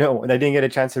no, and I didn't get a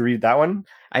chance to read that one.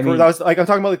 I mean, that was like I'm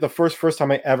talking about like the first time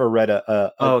I ever read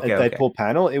a Deadpool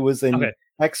panel. It was in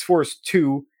X-Force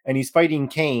 2, and he's fighting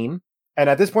Kane. And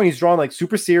at this point, he's drawn like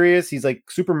super serious. He's like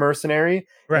super mercenary.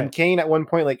 Right. And Kane at one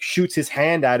point like shoots his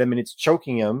hand at him, and it's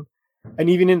choking him.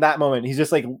 And even in that moment, he's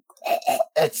just like,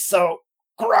 it's so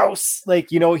gross.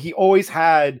 Like, he always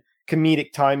had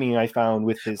comedic timing, I found,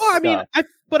 with his stuff.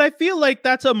 But I feel like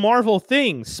that's a Marvel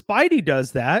thing. Spidey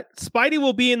does that. Spidey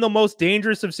will be in the most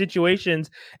dangerous of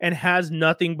situations and has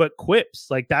nothing but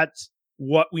quips. Like, that's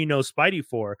what we know Spidey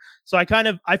for. So I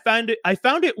found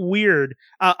it weird.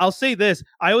 I'll say this.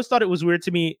 I always thought it was weird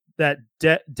to me that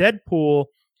Deadpool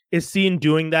is seen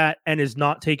doing that and is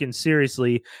not taken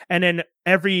seriously. And then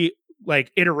every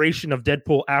like iteration of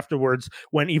Deadpool afterwards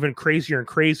went even crazier and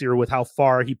crazier with how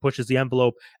far he pushes the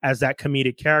envelope as that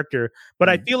comedic character. But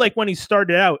I feel like when he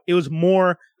started out, it was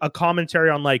more a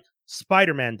commentary on like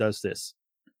Spider-Man does this.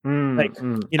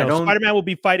 Spider-Man will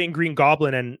be fighting Green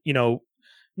Goblin and,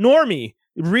 Normie,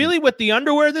 really with the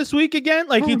underwear this week again?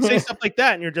 Like he'd say stuff like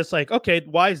that. And you're just like, okay,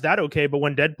 why is that okay? But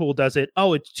when Deadpool does it,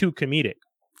 it's too comedic.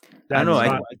 I don't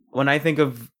know. When I think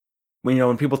of,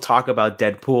 when people talk about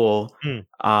Deadpool,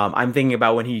 I'm thinking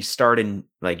about when he started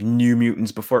like New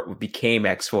Mutants before it became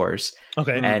X-Force.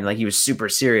 Okay. And like he was super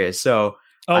serious. So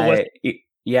it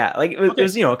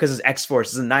was, because it's X-Force.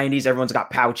 It's the 90s. Everyone's got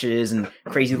pouches and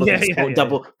crazy looking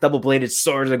double bladed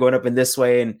swords are going up in this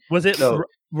way. And was it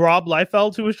Rob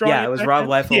Liefeld who was drawing? Yeah, it was Rob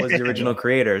Liefeld was the original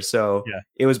creator. So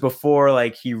it was before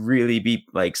like he really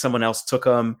someone else took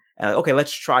him and like, okay,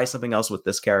 let's try something else with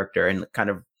this character and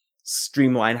kind of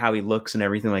streamline how he looks and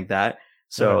everything like that.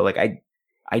 So like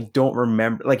I don't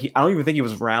remember, like I don't even think he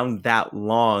was around that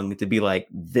long to be like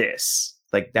this,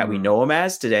 like that we know him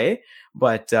as today.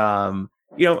 But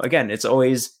again, it's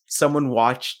always someone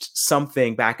watched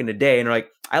something back in the day and they're like,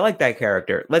 I like that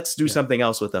character, let's do something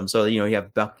else with them. So you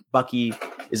have Bucky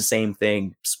is the same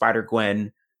thing,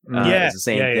 Spider-Gwen is the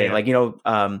same thing. Like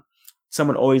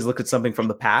someone always looks at something from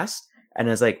the past and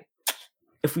is like,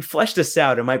 if we flesh this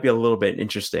out, it might be a little bit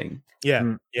interesting.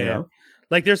 Yeah.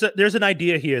 Like there's an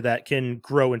idea here that can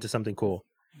grow into something cool.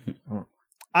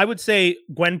 I would say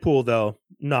Gwenpool, though,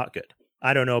 not good.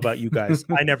 I don't know about you guys.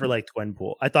 I never liked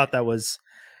Gwenpool. I thought that was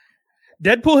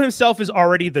Deadpool himself is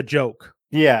already the joke.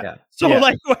 Yeah. So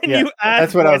like when you add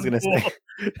that's what I was gonna say.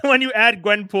 When you add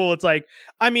Gwenpool, it's like,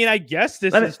 I mean, I guess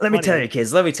this is let me tell you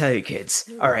kids.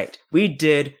 All right. We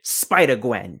did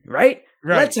Spider-Gwen, right?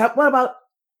 What about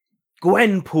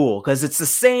Gwenpool, because it's the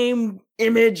same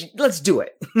image. Let's do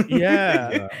it.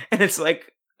 Yeah. And it's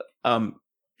like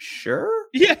sure.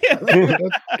 Yeah.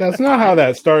 That's not how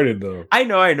that started, though. I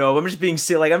know. I'm just being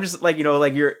silly. Like I'm just like you're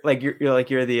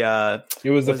the. It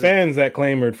was the fans that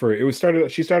clamored for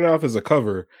it. She started off as a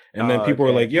cover, and then people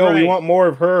were like, "Yo, we want more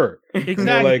of her."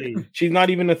 Exactly. Like, she's not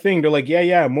even a thing. They're like,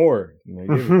 "Yeah, more."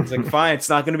 It's like, fine, it's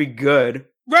not going to be good.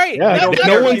 Right. Yeah.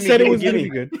 No one said it was going to be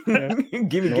good.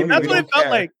 Give me. That's what it felt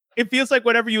like. It feels like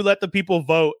whenever you let the people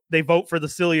vote, they vote for the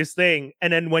silliest thing.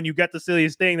 And then when you get the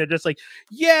silliest thing, they're just like,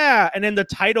 yeah. And then the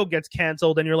title gets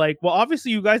canceled. And you're like, well,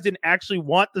 obviously you guys didn't actually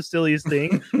want the silliest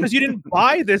thing because you didn't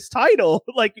buy this title.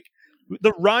 Like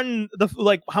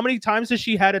how many times has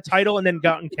she had a title and then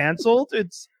gotten canceled?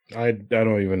 I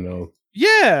don't even know.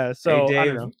 Yeah. So hey, Dave, I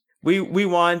don't know. We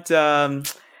want,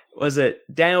 was it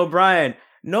Daniel Bryan?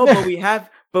 No, but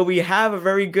we have a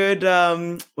very good,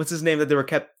 what's his name that they were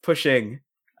kept pushing?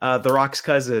 The Rock's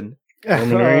cousin.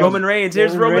 Roman Reigns.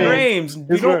 Here's Roman Reigns.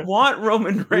 We don't want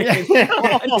Roman Reigns. We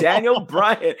want Daniel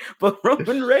Bryan. But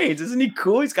Roman Reigns, isn't he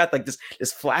cool? He's got like this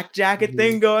flak jacket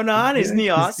thing going on. Isn't he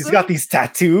awesome? He's got these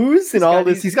tattoos and all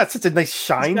this. He's got such a nice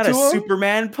shine to him. He's got a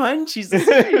Superman punch. He's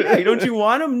hey, don't you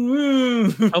want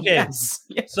him? Okay. Yes.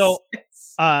 So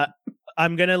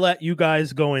I'm gonna let you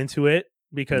guys go into it.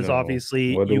 Because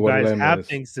obviously you guys have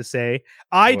things to say.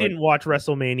 I didn't watch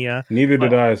WrestleMania. Neither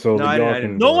did I. So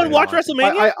no one watched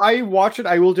WrestleMania? I watched it.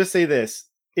 I will just say this.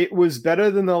 It was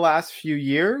better than the last few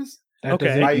years.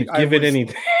 Okay. Give it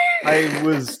anything. I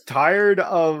am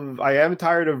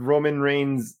tired of Roman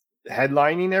Reigns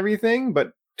headlining everything,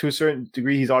 but to a certain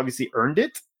degree, he's obviously earned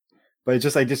it. But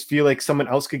I just feel like someone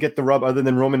else could get the rub other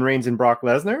than Roman Reigns and Brock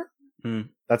Lesnar.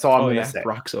 That's all I'm going to say.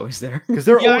 Brock's always there because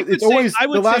it's always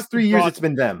the last 3 years. It's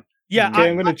been them. Yeah, okay,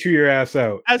 I'm going to chew your ass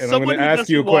out, and I'm going to ask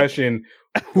you a question.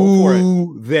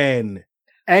 Who then?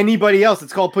 Anybody else?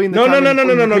 It's called putting the no.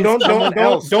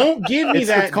 Don't give me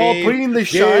that. It's called putting the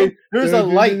shine. There's a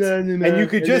light, and you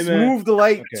could just move the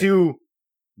light to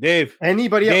Dave.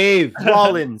 Anybody else? Dave.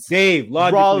 Rollins. Dave.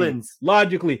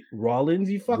 Logically.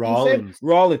 Rollins. You fucking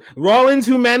said Rollins,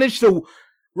 who managed to.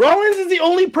 Rollins is the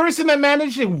only person that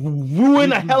managed to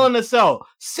ruin a Hell in a Cell.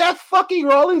 Seth fucking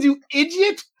Rollins, you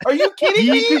idiot! Are you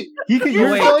kidding me?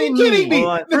 You're fucking kidding me.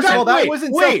 First of all, that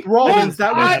wasn't Seth Rollins.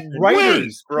 That was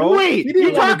writers, bro.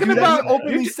 You're talking about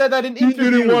openly said that in interviews.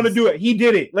 He didn't want to do it. He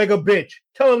did it like a bitch.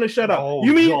 Tell him to shut up.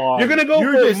 You mean you're gonna go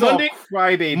for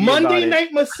Monday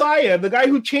Night Messiah, the guy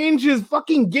who changed his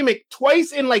fucking gimmick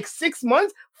twice in like 6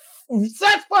 months?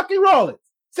 Seth fucking Rollins.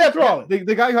 Seth Rollins,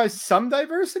 the guy who has some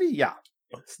diversity, yeah.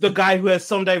 The guy who has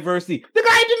some diversity. The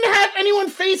guy didn't have anyone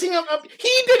facing him.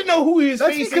 He didn't know who he was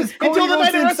facing until the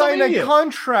night of WrestleMania. A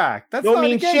contract. That's don't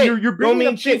mean shit. You're bringing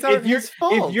up shit.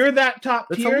 If you're that top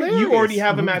tier, you already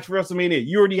have a match for WrestleMania.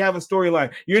 You already have a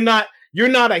storyline. You're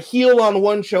not a heel on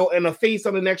one show and a face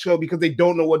on the next show because they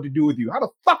don't know what to do with you. How the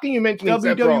fuck can you mention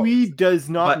WWE does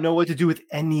not know what to do with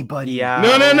anybody. Yeah.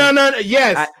 No.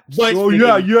 Yes.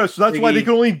 Yes. That's why they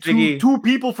can only do two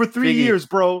people for 3 years,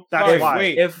 bro. That's why.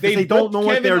 If they don't know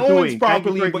what they're doing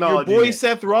properly, but your boy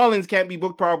Seth Rollins can't be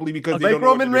booked properly because they don't know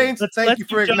Roman Reigns. Thank you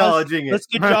for acknowledging it. Let's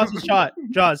get Jaws a shot.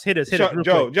 Jaws, hit us.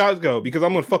 Jaws, go because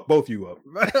I'm gonna fuck both you up.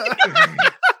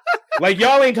 Like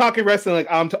y'all ain't talking wrestling like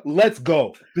I'm. Let's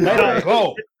go. Let's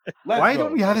go. Why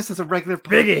don't we have this as a regular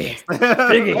Biggie?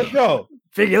 Let's go.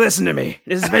 Figgy, listen to me.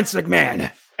 This is Vince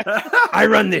McMahon. I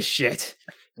run this shit,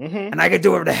 and I can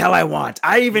do whatever the hell I want.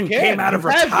 I even came out of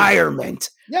retirement.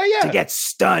 To get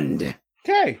stunned.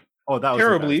 Okay. Oh, that was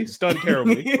terribly stunned.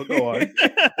 Terribly. Go on.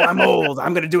 Well, I'm old.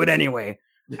 I'm gonna do it anyway.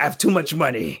 I have too much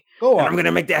money. Go on. And I'm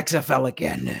gonna make the XFL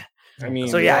again. I mean,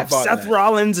 so yeah, if Seth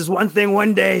Rollins is one thing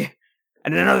one day.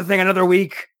 And another thing, another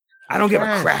week. I don't give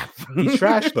a crap. He's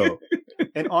trash, though.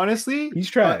 And honestly, he's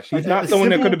trash. He's not someone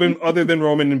that could have been other than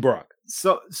Roman and Brock.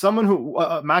 So someone who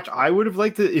a match I would have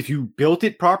liked to, if you built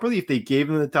it properly, if they gave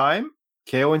them the time,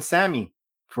 KO and Sammy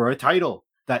for a title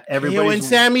that everybody. KO and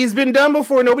Sammy's been done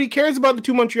before. Nobody cares about the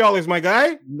 2 Montrealers, my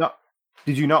guy. No,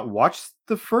 did you not watch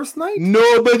the first night?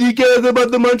 Nobody cares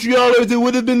about the Montrealers. It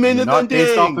would have been main event.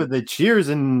 Based off of the cheers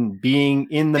and being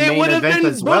in the main event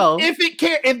as well. If they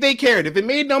cared, if it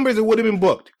made numbers, it would have been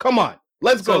booked. Come on,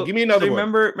 let's go. Give me another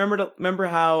one. Remember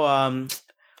how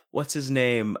what's his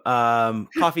name?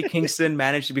 Kofi Kingston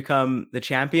managed to become the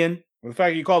champion. The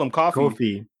fact you call him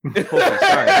Kofi. Sorry,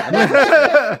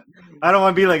 I don't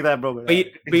want to be like that, bro.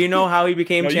 But you know how he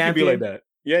became champion? You can be like that.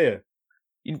 Yeah.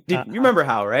 You remember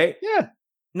how, right? Yeah.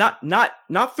 Not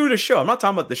through the show. I'm not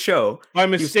talking about the show. By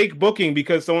mistake booking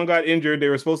because someone got injured. They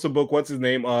were supposed to book what's his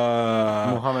name?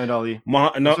 Muhammad Ali.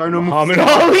 Muhammad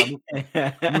Ali.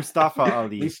 Mustafa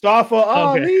Ali. Mustafa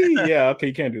Ali. Yeah, okay,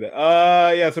 you can't do that.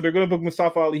 Yeah, so they're gonna book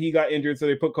Mustafa Ali. He got injured, so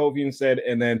they put Kofi instead.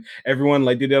 And then everyone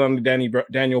like did that on the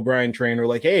Daniel Bryan train. They're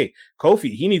like, hey,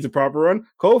 Kofi, he needs a proper run.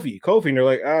 Kofi, and they're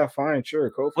like, fine, sure,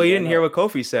 Kofi. Well, you didn't hear what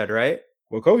Kofi said, right?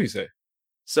 What Kofi said?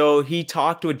 So he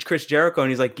talked with Chris Jericho and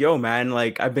he's like, yo, man,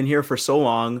 like I've been here for so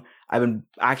long. I've been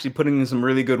actually putting in some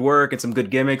really good work and some good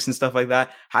gimmicks and stuff like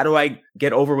that. How do I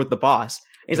get over with the boss?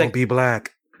 And he's like, be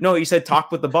black. No, he said,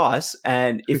 talk with the boss.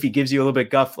 And if he gives you a little bit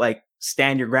guff, like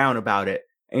stand your ground about it.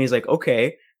 And he's like,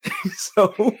 okay.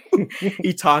 So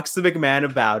he talks to McMahon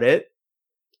about it.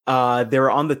 They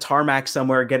were on the tarmac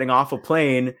somewhere getting off a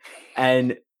plane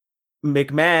and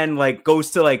McMahon like goes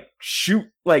to like shoot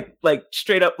like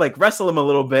straight up like wrestle him a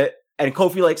little bit, and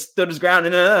Kofi like stood his ground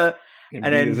and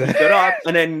then stood up,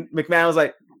 and then McMahon was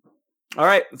like, "All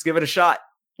right, let's give it a shot."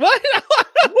 What?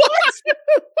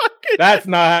 That's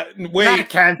not. Wait, that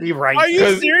can't be right. Are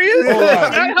you serious?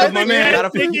 My man,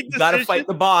 gotta fight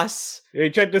the boss.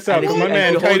 Hey, check this out. My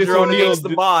man Titus O'Neil's the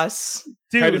boss.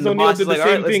 Dude, Titus O'Neil did the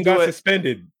same thing. Got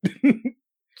suspended.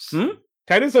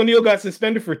 Titus O'Neil got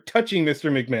suspended for touching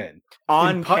Mr. McMahon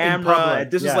on camera.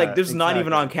 This was not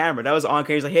even on camera. That was on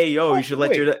camera. He's like, "Hey, yo, you should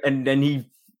let your..." And then he,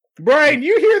 Brian,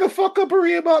 you hear the fuck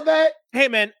uppery about that? Hey,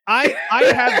 man, I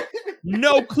have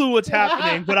no clue what's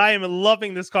happening, but I am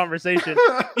loving this conversation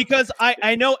because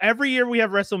I know every year we have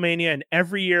WrestleMania, and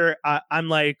every year I'm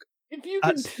like, if you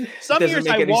can, some years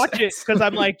I watch it because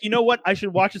I'm like, you know what, I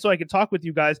should watch it so I can talk with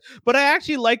you guys. But I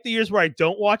actually like the years where I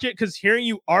don't watch it because hearing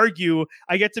you argue,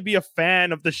 I get to be a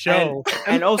fan of the show.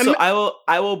 And also,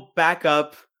 I will back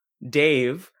up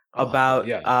Dave about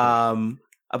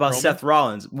Seth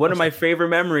Rollins. One of my favorite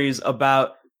memories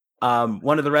about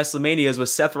one of the WrestleManias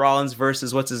was Seth Rollins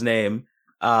versus what's his name?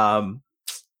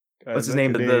 What's his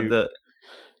name? The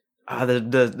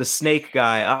snake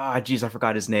guy. Geez, I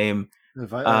forgot his name.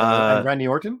 Randy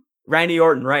Orton. Randy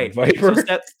Orton, right? So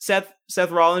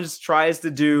Seth Rollins tries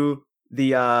to do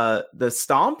the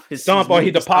stomp. His stomp. He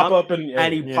had to pop up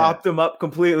and he popped him up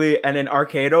completely, and then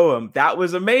RKO him. That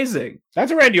was amazing.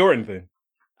 That's a Randy Orton thing.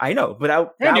 I know, but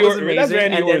that was amazing.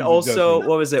 And then also,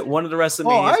 what was it? One of the WrestleManias.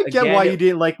 Oh, I get why you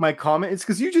didn't like my comment. It's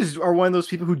because you just are one of those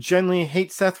people who genuinely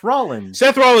hate Seth Rollins.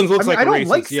 Seth Rollins looks like I don't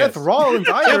like Seth Rollins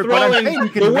either. But I'm saying you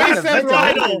can Seth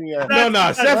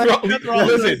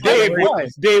Rollins. Listen,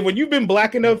 Dave. When you've been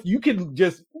black enough, you can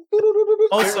just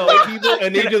also people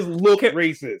and they just look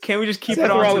racist. Can we just keep it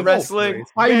on to wrestling?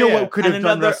 I know what could have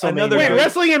done WrestleMania. Wait,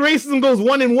 wrestling and racism goes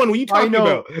 1 and 1. What are you talking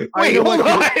about? Wait, hold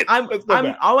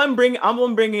on. All I'm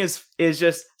bringing is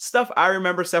just stuff I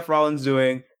remember Seth Rollins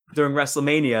doing during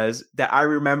WrestleManias that I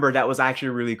remember that was actually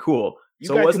really cool.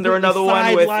 So wasn't there another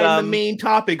one with the main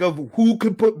topic of who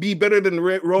could be better than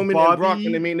Roman and Brock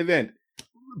in the main event?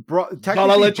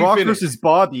 Technically, Brock versus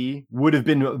Bobby would have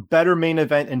been a better main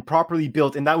event and properly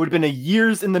built, and that would have been a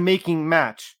years in the making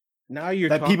match. Now you're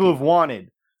that people have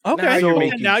wanted. Okay,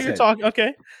 now you're talking.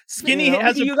 Okay, Skinny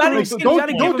has you gotta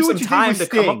give him some time to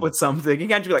come up with something. You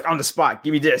can't be like on the spot.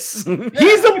 Give me this. He's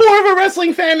more of a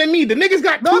wrestling fan than me. The nigga's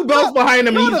got two belts behind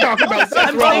him. And he's talking about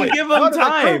Seth Rollins. Give him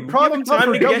time. Problem for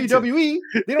WWE.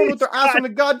 They don't know what their ass on the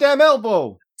goddamn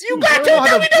elbow. You got two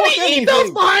WWE belts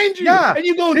behind you. Yeah, and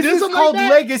you go. This is called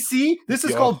legacy. This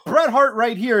is called Bret Hart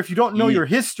right here. If you don't know your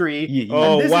history,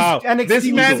 oh wow, this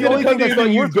man's the only thing that's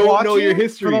been worth watching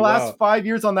for the last 5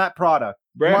 years on that product.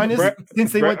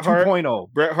 Since they went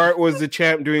 2.0. Bret Hart was the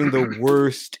champ during the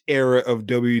worst era of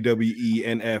WWE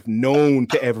NF, known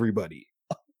to everybody.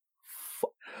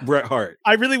 Bret Hart.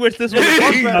 I really wish this was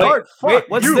Bret Hart. Wait,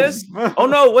 what's this? Oh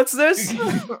no, what's this?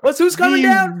 Who's coming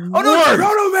down? Oh no, it's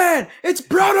Proto Man! It's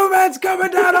Proto Man's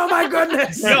coming down! Oh my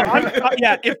goodness!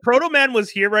 If Proto Man was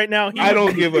here right now, I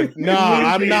don't give a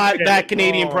I'm not that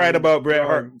Canadian pride about Bret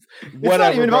Hart. It's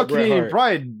not even about Canadian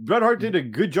pride. Bret Hart did a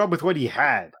good job with what he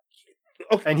had.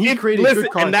 Okay, and he created good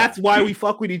content. And that's why we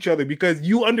fuck with each other, because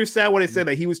you understand what I said,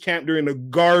 that he was champ during the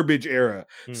garbage era.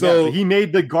 So he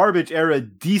made the garbage era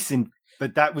decent.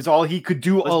 But that was all he could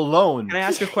do alone. Can I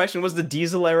ask a question? Was the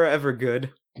Diesel era ever good?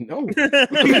 No.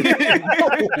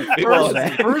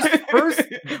 First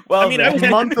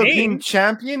month of being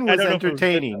champion was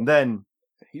entertaining. Then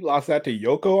he lost that to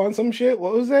Yoko on some shit.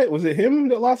 What was that? Was it him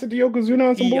that lost it to Yokozuna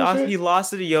on some bullshit? He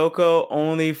lost it to Yoko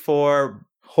only for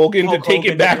Hogan to take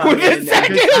it back within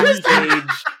seconds.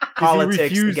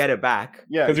 Politics to get it back.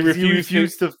 Yeah, because he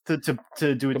refused to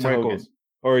do it to Hogan.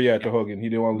 Or to Hogan. He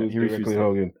didn't want to lose directly to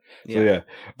Hogan. So you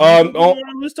want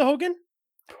to lose to Hogan?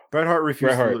 Bret Hart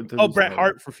refused. Bret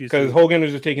Hart refused because Hogan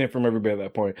was just taking it from everybody at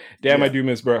that point. Damn, I do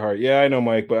miss Bret Hart. Yeah, I know,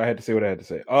 Mike, but I had to say what I had to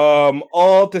say.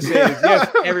 All to say is yes.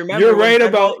 And remember, you're right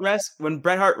about when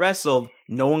Bret Hart wrestled,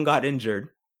 no one got injured.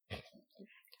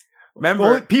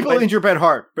 Remember, people injure Bret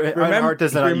Hart.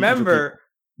 Remember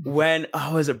when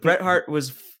was it Bret Hart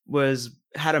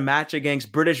had a match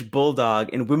against British Bulldog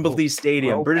in Wembley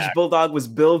Stadium. British Bulldog was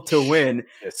billed to win.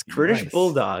 British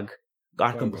Bulldog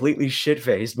got completely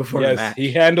shit-faced before the match. He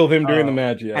handled him during the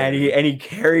match, and he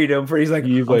carried him for. He's like,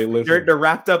 they're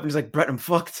wrapped up, and he's like, Bret, I'm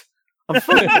fucked. He's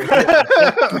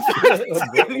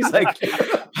like,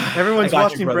 everyone's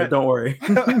watching Bret. Don't worry.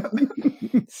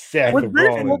 Was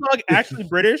British Bulldog actually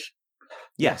British?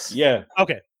 Yes. Yeah.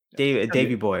 Okay.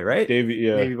 Davy Boy, right?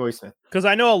 Davy Boy Smith. Because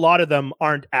I know a lot of them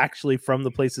aren't actually from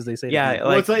the places they say. Yeah,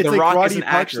 like The Rock isn't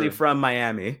actually from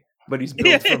Miami, but he's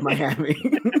built from Miami.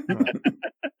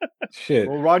 Shit.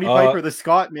 Well, Roddy Piper, the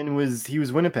Scotsman, was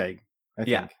Winnipeg. I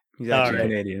think. He's actually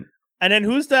Canadian. And then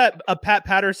who's that? Pat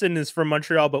Patterson is from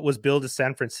Montreal, but was billed to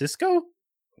San Francisco.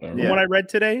 From what I read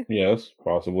today. Yes,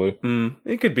 possibly.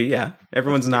 It could be. Yeah,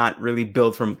 everyone's not really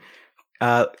built from.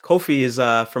 Kofi is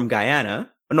from Guyana.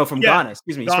 No, from Ghana.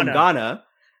 Excuse me. He's from Ghana.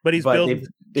 But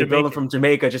they built him from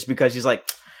Jamaica just because he's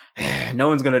like, no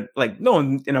one's gonna no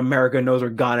one in America knows where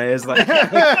Ghana is. Like,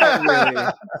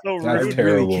 really, so rude. That's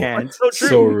terrible. Really can't.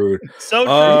 So rude. So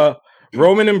true.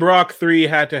 Roman and Brock 3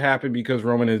 had to happen because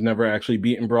Roman has never actually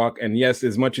beaten Brock. And yes,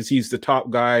 as much as he's the top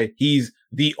guy, he's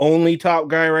the only top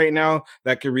guy right now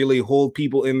that can really hold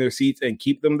people in their seats and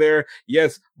keep them there.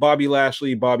 Yes, Bobby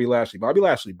Lashley, boring,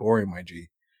 my G.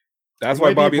 That's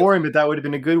why Bobby boring, but that would have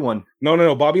been a good one.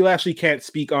 No. Bobby Lashley can't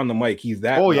speak on the mic. He's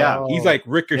that. Oh yeah, he's like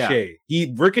Ricochet. Yeah.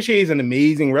 Ricochet is an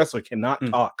amazing wrestler. Cannot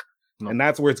talk, and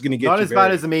that's where it's going to get. Not as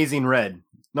bad as Amazing Red.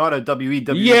 Not a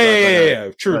WWE. Yeah.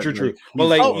 True. But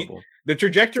like the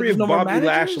trajectory of Bobby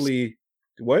Lashley.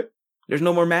 What? There's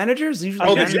no more managers.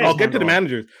 I'll get to the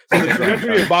managers. So the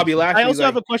trajectory of Bobby Lashley. I also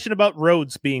have a question about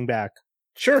Rhodes being back.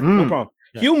 Sure, no problem.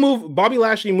 Yeah. Bobby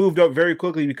Lashley moved up very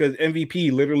quickly because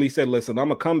MVP literally said, listen, I'm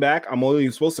going to come back. I'm only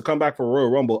supposed to come back for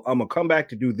Royal Rumble. I'm going to come back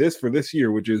to do this for this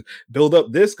year, which is build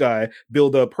up this guy,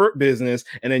 build up Hurt Business,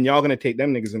 and then y'all going to take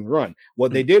them niggas and run.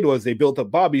 What they did was they built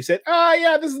up Bobby, said,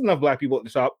 this is enough black people at the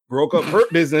top, broke up Hurt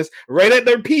Business right at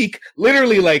their peak.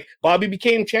 Literally, like, Bobby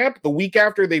became champ the week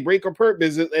after they break up Hurt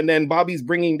Business, and then Bobby's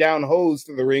bringing down hoes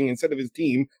to the ring instead of his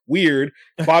team. Weird.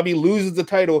 Bobby loses the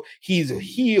title. He's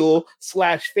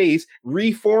heel/face,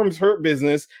 reforms Hurt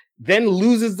Business, then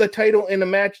loses the title in a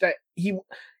match that he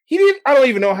didn't. I don't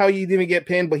even know how he didn't get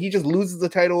pinned, but he just loses the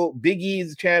title. Big E is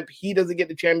the champ. He doesn't get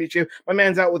the championship. My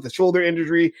man's out with a shoulder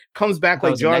injury, comes back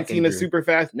like John Cena super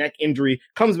fast, neck injury,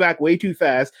 comes back way too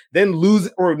fast, then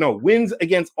wins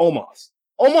against Omos.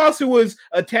 Omos, who was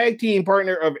a tag team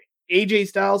partner of AJ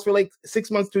Styles for like 6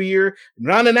 months to a year,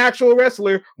 not an actual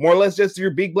wrestler, more or less just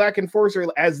your big black enforcer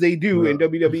as they do in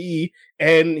WWE.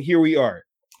 And here we are.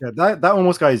 Yeah, that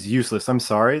Omos guy is useless. I'm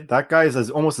sorry. That guy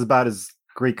is almost as bad as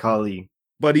Great Khali.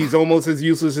 But he's almost as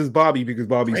useless as Bobby because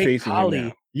Bobby's facing him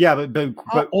now. Yeah, but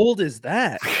how old is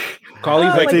that?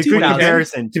 Khali's like a good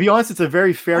comparison. To be honest, it's a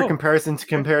very fair comparison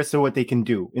to what they can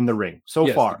do in the ring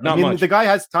so far. Not much. The guy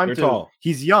has time They're to. Tall.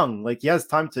 He's young. Like he has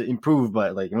time to improve,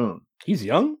 but like he's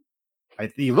young.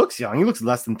 He looks young. He looks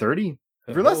less than 30.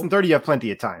 If you're less than 30, you have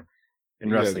plenty of time in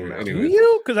wrestling. Do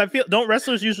you? Because I feel don't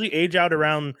wrestlers usually age out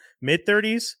around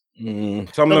mid-30s?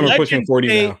 Some of them are pushing 40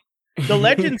 now. The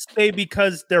legends stay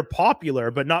because they're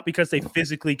popular, but not because they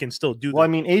physically can still do that. Well, I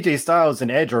mean, AJ Styles and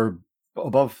Edge are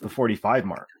above the 45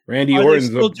 mark. Randy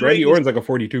Orton's like a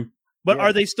 42. But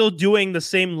are they still doing the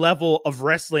same level of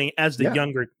wrestling as the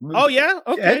younger? Oh, yeah?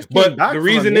 Okay. But the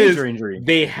reason is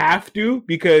they have to,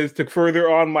 because to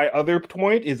further on my other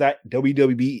point is that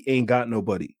WWE ain't got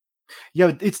nobody.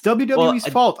 Yeah, it's WWE's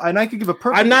fault, and I could give a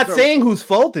perfect. I'm not saying whose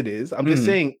fault it is. I'm just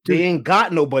saying they ain't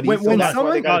got nobody. What were you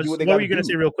going to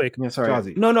say real quick? Yeah,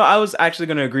 sorry. No, I was actually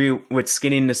going to agree with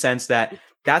Skinny in the sense that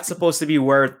that's supposed to be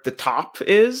where the top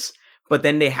is, but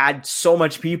then they had so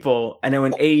much people, and then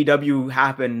when AEW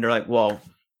happened, they're like, well,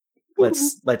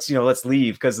 let's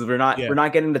leave because we're not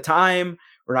getting the time.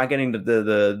 We're not getting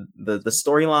the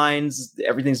storylines.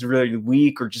 Everything's really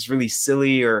weak or just really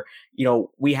silly, or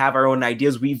we have our own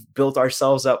ideas. We've built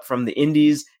ourselves up from the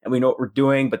indies and we know what we're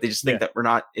doing, but they just think that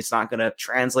it's not going to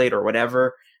translate or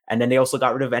whatever. And then they also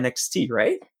got rid of NXT,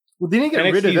 right? Well, they didn't get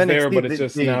rid of NXT, there, but it's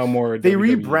just now more. They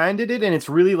rebranded it, and it's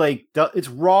really like it's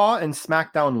Raw and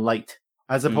SmackDown Light,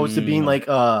 as opposed to being like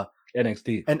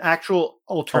NXT, an actual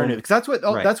alternative. Because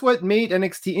that's what made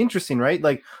NXT interesting, right?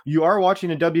 Like you are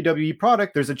watching a WWE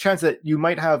product. There's a chance that you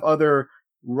might have other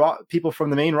people from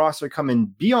the main roster come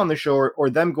and be on the show, or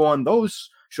them go on those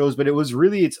shows, but it was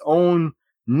really its own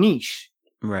niche.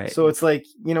 Right. So it's like,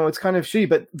 it's kind of shitty.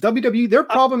 But WWE, their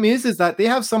problem is that they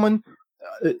have someone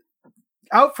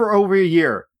out for over a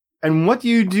year. And what do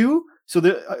you do? So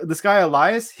this guy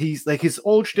Elias, he's like, his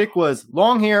old shtick was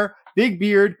long hair, big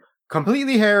beard,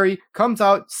 completely hairy, comes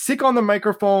out sick on the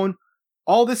microphone,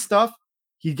 all this stuff.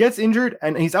 He gets injured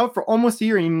and he's out for almost a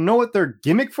year. And you know what their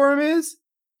gimmick for him is?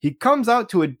 He comes out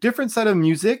to a different set of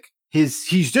music. He's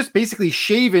just basically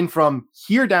shaven from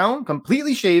here down,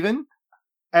 completely shaven.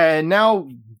 And now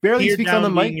barely here speaks on the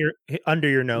mic. Under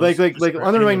your nose. Like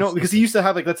under my nose, because he used to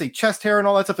have, like, let's say, chest hair and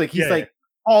all that stuff. Like, he's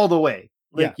all the way.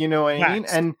 Like, you know what I mean?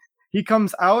 And he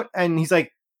comes out and he's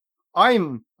like,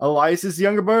 I'm Elias's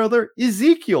younger brother,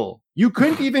 Ezekiel. You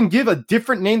couldn't even give a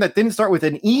different name that didn't start with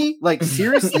an E? Like,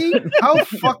 seriously? How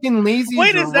fucking lazy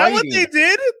Wait, is that what they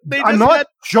did? I'm not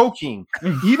joking.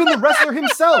 Even the wrestler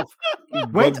himself.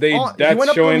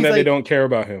 That's showing that they don't care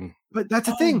about him. But that's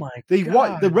the thing.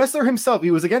 The wrestler himself,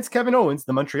 he was against Kevin Owens,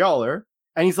 the Montrealer,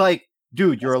 and he's like,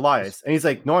 dude, you're Elias. And he's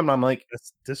like, no, I'm not. I'm like,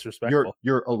 that's disrespectful.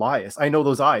 You're Elias. I know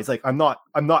those eyes. Like, I'm not,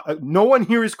 no one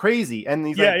here is crazy. And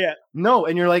he's like, no.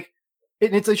 And you're like,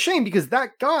 and it's a shame because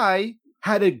that guy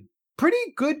had a pretty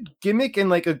good gimmick,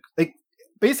 and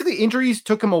basically injuries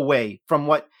took him away from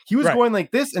what he was going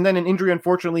like this. And then an injury,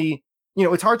 unfortunately,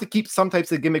 it's hard to keep some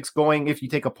types of gimmicks going if you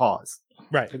take a pause.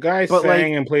 Right. The guy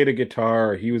sang and played a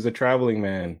guitar. He was a traveling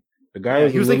man. The guy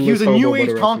he was a new age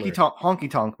honky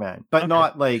tonk man, but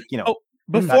not like,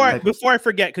 Before I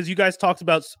forget, because you guys talked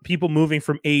about people moving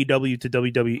from AEW to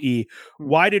WWE,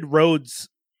 why did Rhodes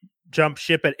jump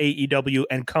ship at AEW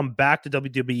and come back to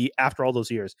WWE after all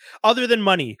those years? Other than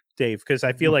money, Dave, because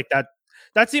I feel like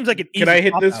that seems like an easy. Can I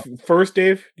hit this first,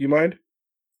 Dave? Do you mind?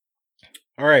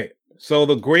 All right. So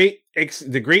the great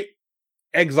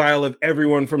exile of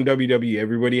everyone from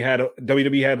WWE.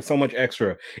 WWE had so much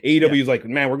extra. AEW is like,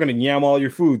 man, we're gonna yam all your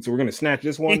food, so we're gonna snatch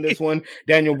this one.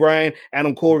 Daniel Bryan,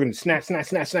 Adam Cole, we're gonna snatch. All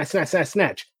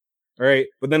right,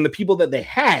 but then the people that they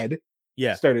had,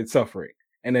 started suffering,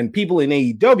 and then people in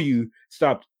AEW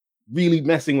stopped really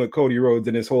messing with Cody Rhodes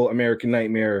and his whole American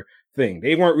Nightmare thing.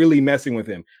 They weren't really messing with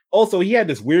him. Also, he had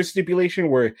this weird stipulation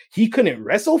where he couldn't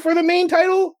wrestle for the main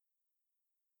title.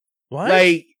 What?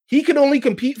 Like, he could only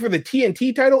compete for the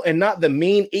TNT title and not the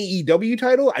main AEW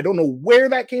title. I don't know where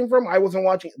that came from. I wasn't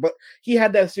watching, but he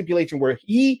had that stipulation where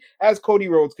he, as Cody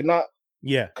Rhodes, could not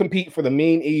compete for the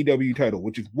main AEW title,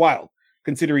 which is wild,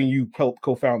 considering you helped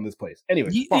co-found this place. Anyway,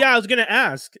 I was going to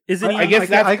ask,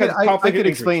 I could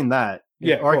explain that.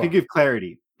 Or I could give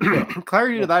clarity.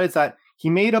 Clarity to that is that he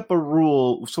made up a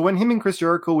rule. So when him and Chris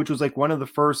Jericho, which was like one of the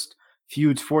first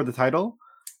feuds for the title,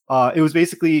 it was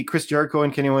basically Chris Jericho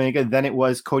and Kenny Omega. Then it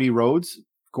was Cody Rhodes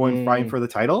going fighting for the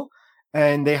title.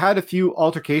 And they had a few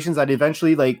altercations that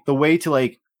eventually, like, the way to,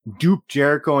 like, dupe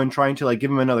Jericho and trying to, like, give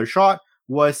him another shot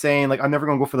was saying, like, I'm never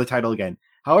going to go for the title again.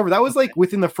 However, that was, like,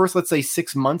 within the first, let's say,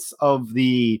 6 months of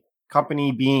the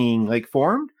company being, like,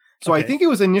 formed. So I think it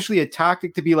was initially a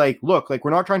tactic to be like, look, like,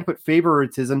 we're not trying to put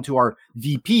favoritism to our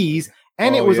VPs.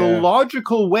 And it was a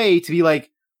logical way to be like,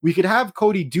 we could have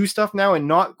Cody do stuff now and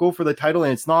not go for the title.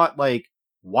 And it's not like,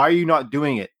 why are you not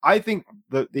doing it? I think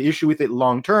the issue with it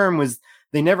long term was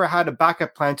they never had a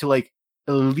backup plan to, like,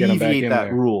 alleviate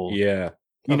that rule. Yeah.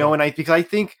 You know, and because I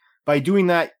think by doing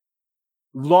that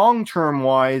long term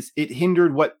wise, it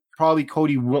hindered what probably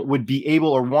Cody would be able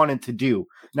or wanted to do.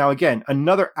 Now, again,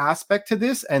 another aspect to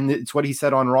this, and it's what he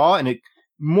said on Raw, and it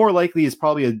more likely is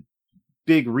probably a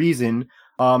big reason.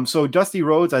 So Dusty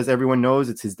Rhodes, as everyone knows,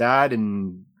 it's his dad,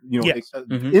 and, you know,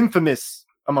 infamous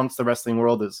amongst the wrestling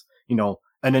world as, you know,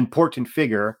 an important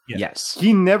figure. Yes.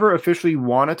 He never officially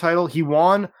won a title. He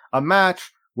won a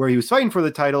match where he was fighting for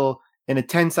the title in a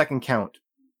 10-second count.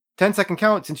 10-second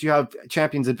count, since you have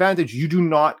champion's advantage, you do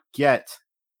not get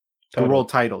the world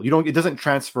title. You don't, it doesn't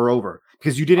transfer over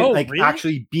because you didn't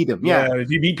actually beat him. Yeah. If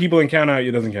you beat people and count out,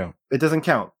 it doesn't count. It doesn't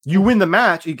count. You win the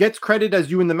match. It gets credit as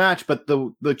you win the match, but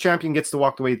the champion gets to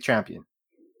walk away the champion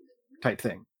type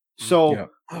thing. So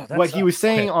what he was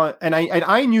saying on, and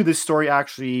I knew this story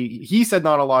actually. He said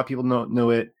not a lot of people know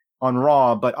it on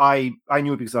Raw, but I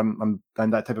knew it because I'm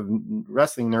that type of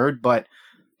wrestling nerd. But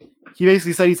he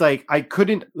basically said, he's like, I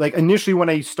couldn't, like, initially when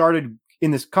I started in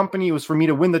this company, it was for me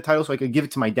to win the title so I could give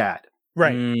it to my dad.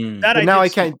 Right. But now I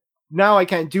can't. Now I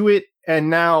can't do it, and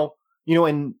now, you know,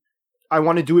 and I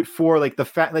want to do it for, like,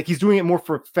 like, he's doing it more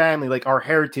for family. Like, our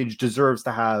heritage deserves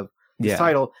to have this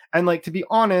title. And, like, to be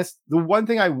honest, the one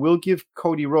thing I will give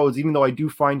Cody Rhodes, even though I do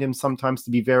find him sometimes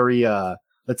to be very,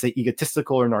 let's say,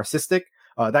 egotistical or narcissistic,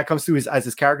 that comes through as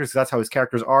his characters, because that's how his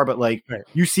characters are. But like,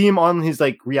 you see him on his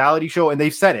like reality show, and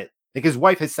they've said it. Like his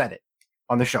wife has said it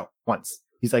on the show once.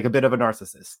 He's like a bit of a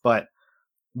narcissist, but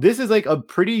this is like a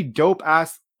pretty dope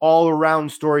ass all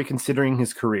around story considering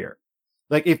his career.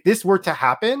 Like if this were to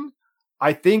happen,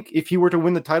 I think if he were to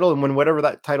win the title and when whatever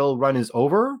that title run is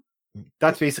over,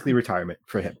 that's basically retirement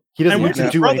for him. He doesn't need to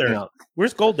do anything else.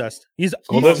 Where's Goldust?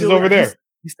 Goldust is over there.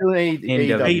 He's still in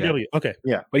AEW. Okay.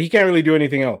 Yeah. But he can't really do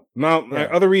anything else. Now, my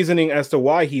other reasoning as to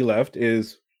why he left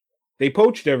is they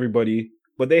poached everybody,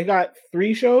 but they got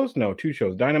 2 shows,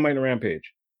 Dynamite and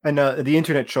Rampage. And the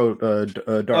internet show,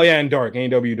 Dark. Oh, yeah, and Dark,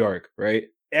 AEW Dark, right?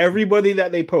 Everybody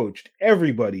that they poached,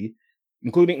 everybody,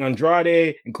 including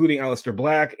Andrade, including Aleister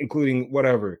Black, including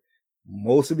whatever.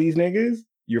 Most of these niggas,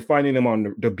 you're finding them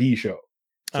on the B show.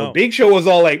 So Big Show was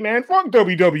all like, man, fuck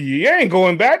WWE. I ain't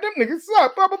going back. Them niggas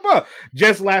suck. Blah, blah, blah.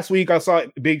 Just last week, I saw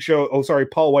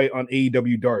Paul White on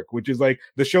AEW Dark, which is like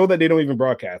the show that they don't even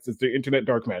broadcast. It's the Internet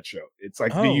Dark Match show. It's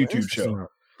like the YouTube show.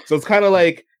 So it's kind of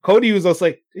like Cody was also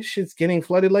like, this shit's getting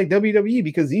flooded like WWE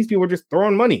because these people are just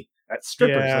throwing money at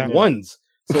strippers, ones.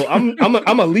 So I'm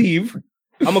gonna leave.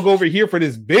 I'm gonna go over here for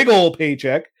this big old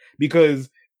paycheck because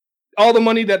all the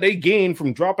money that they gain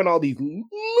from dropping all these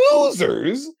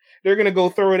losers, they're going to go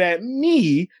throw it at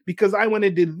me because I went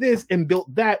and did this and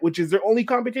built that, which is their only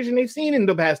competition they've seen in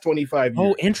the past 25 years.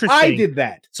 Oh, interesting. I did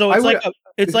that. So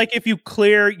it's like if you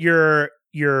clear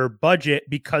your budget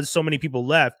because so many people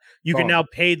left, you can now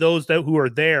pay those who are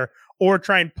there or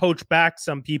try and poach back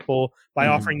some people by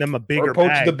offering them a bigger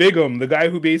bag. The Bigum, the guy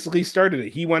who basically started it.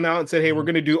 He went out and said, hey, we're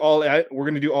going to do all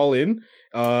in.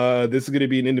 This is going to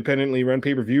be an independently run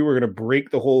pay-per-view. We're going to break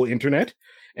the whole internet.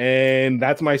 And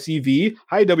that's my CV.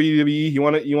 Hi WWE. You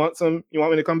want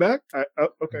me to come back?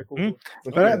 Okay, cool.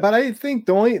 Mm-hmm. But I think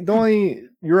the only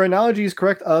your analogy is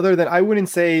correct. Other than I wouldn't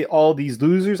say all these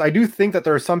losers. I do think that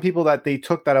there are some people that they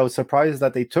took that I was surprised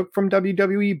that they took from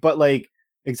WWE. But like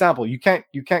example, you can't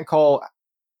call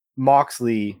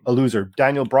Moxley a loser.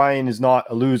 Daniel Bryan is not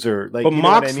a loser. Like, but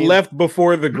Mox left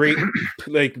before the great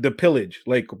like the pillage.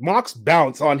 Like Mox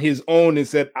bounced on his own and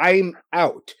said, "I'm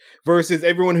out." Versus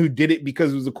everyone who did it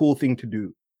because it was a cool thing to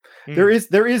do. There's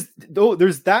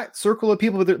that circle of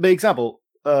people. But example,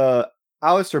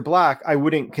 Aleister Black, I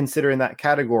wouldn't consider in that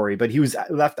category, but he was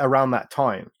left around that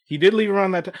time. He did leave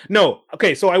around that time. No,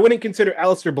 okay, so I wouldn't consider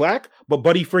Aleister Black, but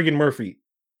Buddy friggin' Murphy.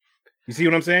 You see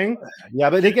what I'm saying? Yeah,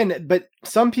 but again,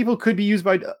 some people could be used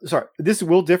by. Sorry, this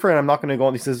will differ, and I'm not going to go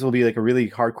on this will be like a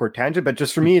really hardcore tangent. But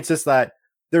just for me, it's just that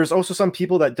there's also some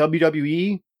people that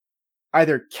WWE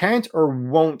either can't or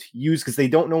won't use because they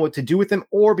don't know what to do with them,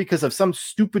 or because of some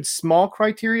stupid small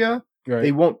criteria,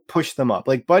 they won't push them up.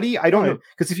 Like Buddy, I don't know,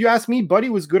 because if you ask me, Buddy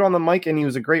was good on the mic and he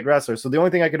was a great wrestler. So the only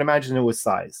thing I could imagine it was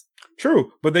size.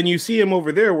 True, but then you see him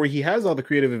over there where he has all the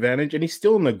creative advantage, and he's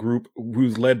still in the group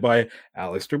who's led by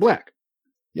Aleister Black.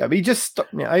 Yeah, but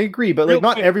I agree, but like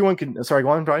not everyone can. Sorry, go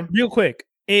on, Brian. Real quick.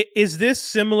 Is this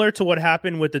similar to what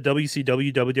happened with the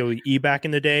WCW, WWE back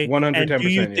in the day? 110%. And do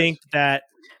you think that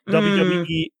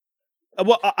WWE?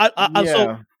 Well, I'll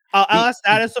ask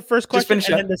that as the first question,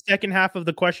 and then the second half of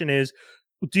the question is: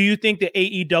 do you think that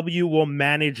AEW will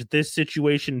manage this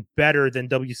situation better than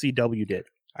WCW did?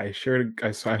 I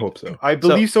hope so. I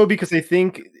believe so because I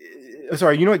think.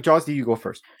 Sorry, you know what, Joss? You go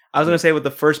first. I was going to say with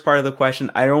the first part of the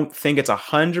question, I don't think it's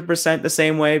 100% the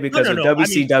same way because with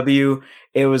WCW,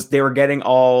 they were getting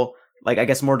all like I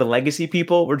guess more the legacy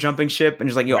people were jumping ship and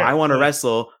just like, yo, I want to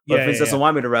wrestle, but Vince doesn't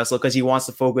want me to wrestle because he wants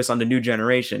to focus on the new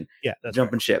generation. Yeah, that's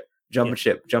jumping ship.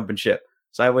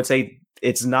 So I would say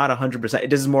it's not 100%.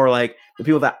 This is more like the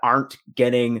people that aren't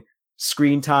getting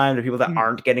screen time, the people that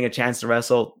aren't getting a chance to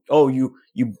wrestle. Oh, you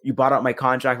bought out my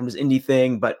contract from this indie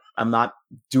thing, but I'm not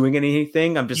doing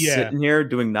anything. I'm just sitting here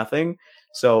doing nothing.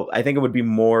 So I think it would be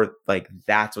more like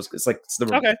it's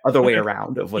the other way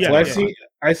around of what's going on.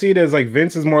 I see it as like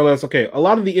Vince is more or less a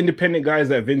lot of the independent guys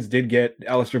that Vince did get,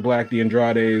 Aleister Black, the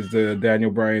Andrades, the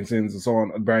Daniel Bryansons, and so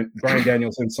on, Brian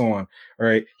Danielson, so on. All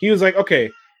right, he was like, okay,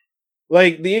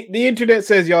 like the internet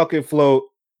says y'all can float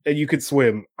and you could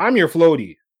swim. I'm your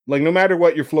floaty. Like no matter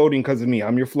what, you're floating because of me.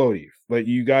 I'm your floaty. But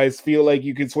you guys feel like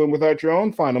you can swim without your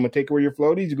own? Fine, I'm gonna take away your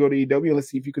floaties. You go to EW and let's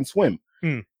see if you can swim.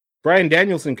 Bryan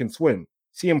Danielson can swim.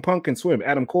 CM Punk can swim.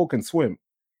 Adam Cole can swim.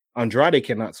 Andrade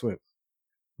cannot swim.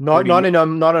 Not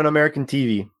on American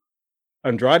TV.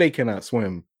 Andrade cannot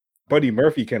swim. Buddy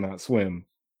Murphy cannot swim.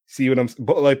 See what I'm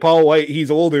like? Paul White,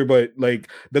 he's older, but like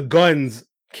the Guns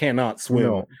cannot swim.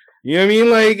 No. You know what I mean?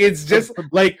 Like it's just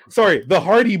like the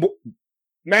Hardy.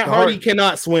 Matt Hardy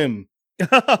cannot swim.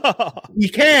 He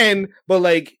can, but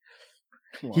like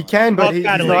He can, but he's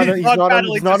not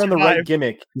on the right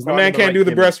gimmick. My man can't do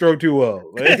the breaststroke too well.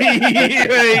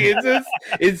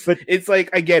 It's like,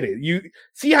 I get it. You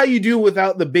see how you do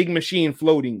without the big machine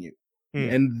floating you.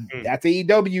 And that's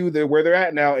AEW, where they're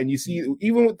at now. And you see,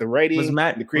 even with the writing, was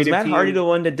Matt team, Hardy the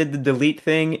one that did the delete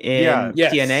thing in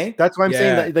TNA? That's why I'm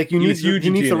saying that, like, he needs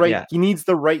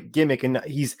the right gimmick, and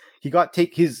the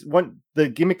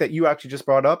gimmick that you actually just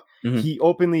brought up. He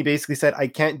openly basically said, "I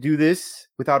can't do this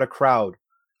without a crowd."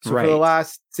 So for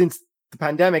since the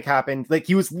pandemic happened, like,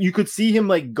 you could see him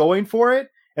like going for it,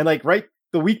 and like right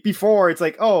the week before, it's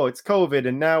like, oh, it's COVID,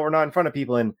 and now we're not in front of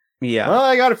people, and well,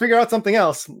 I got to figure out something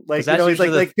else. Like, he's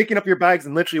like picking up your bags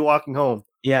and literally walking home.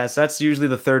 Yeah, so that's usually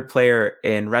the third player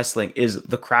in wrestling is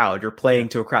the crowd. You're playing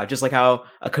to a crowd, just like how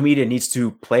a comedian needs to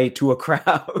play to a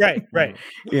crowd. Right.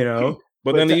 You know?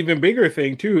 But then the even bigger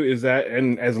thing, too, is that,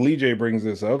 and as Lee J brings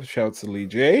this up, shouts to Lee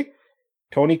J,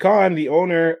 Tony Khan, the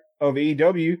owner of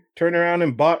AEW, turned around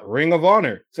and bought Ring of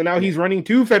Honor. So now he's running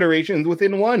two federations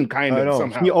within one, kind of,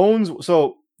 somehow. He owns...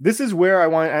 So this is where I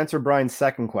want to answer Brian's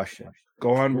second question.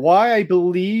 Go on. Why I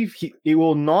believe it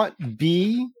will not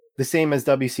be the same as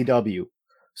WCW.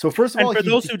 So first of all, for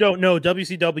those who don't know,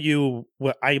 WCW,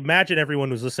 well, I imagine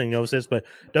everyone who's listening knows this, but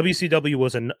WCW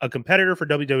was a competitor for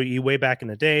WWE way back in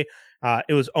the day.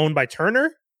 It was owned by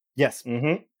Turner. Yes.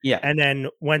 Mm-hmm. Yeah. And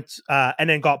then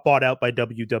got bought out by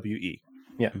WWE.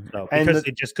 Yeah. So, because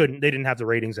they just couldn't, they didn't have the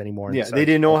ratings anymore. Yeah. They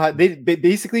didn't know how.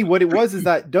 Basically what it was is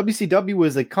that WCW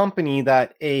was a company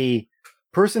that a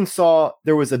person saw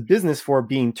there was a business for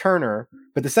being Turner,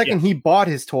 but the second he bought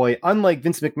his toy, unlike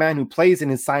Vince McMahon, who plays in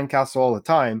his sandcastle all the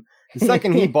time, the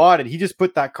second he bought it, he just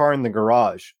put that car in the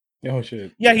garage. Oh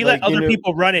shit! Yeah, he let other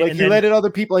people run it. Like, he let it other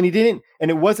people, and he didn't,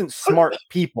 and it wasn't smart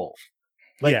people.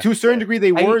 Like, to a certain degree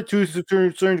they were, to a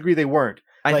certain degree they weren't.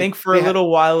 I think for a little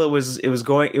while it was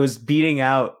beating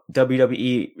out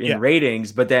WWE in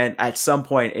ratings, but then at some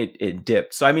point it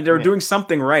dipped. So I mean, they were doing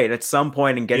something right at some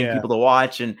point and getting people to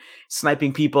watch and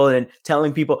sniping people and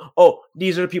telling people, "Oh,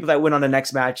 these are the people that win on the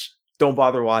next match. Don't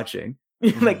bother watching."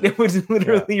 Like, they would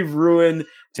literally ruin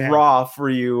Raw for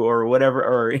you or whatever.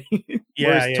 Or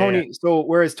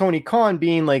whereas Tony Khan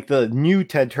being like the new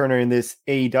Ted Turner in this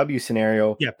AEW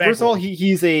scenario, first of all,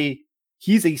 he's a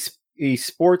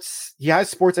sports, he has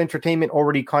sports entertainment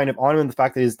already kind of on him. The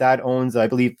fact that his dad owns, I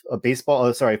believe, a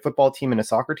football team and a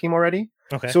soccer team already.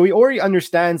 Okay. So he already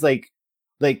understands like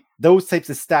those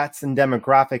types of stats and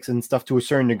demographics and stuff to a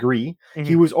certain degree. Mm-hmm.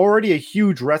 He was already a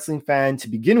huge wrestling fan to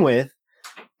begin with.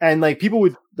 And like, people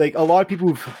would, like, a lot of people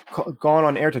who've gone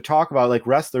on air to talk about like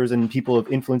wrestlers and people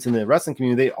of influence in the wrestling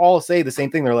community, they all say the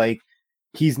same thing. They're like,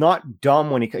 he's not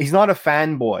dumb he's not a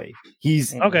fanboy.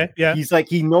 He's like,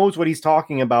 he knows what he's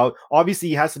talking about. Obviously,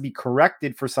 he has to be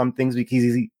corrected for some things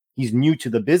because he's new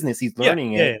to the business. He's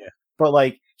learning it. But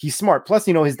like, he's smart. Plus,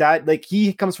 his dad, like,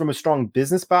 he comes from a strong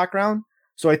business background.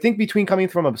 So I think between coming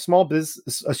from a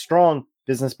strong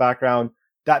business background,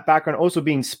 that background also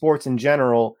being sports in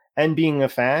general and being a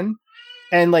fan,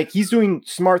 and like, he's doing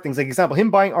smart things. Like, example,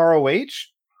 him buying ROH.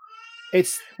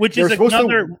 Which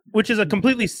is a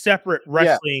completely separate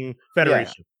wrestling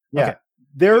federation. Yeah. Okay.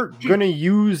 They're going to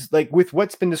use, like, with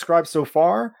what's been described so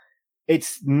far,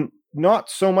 it's not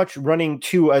so much running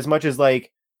two as much as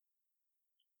like,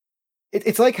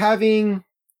 it's like having,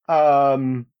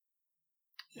 what's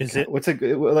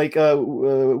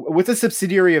a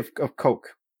subsidiary of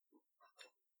Coke?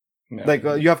 No. Like,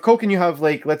 you have Coke and you have,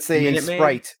 like, let's say a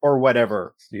Sprite or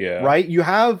whatever. Yeah. Right? You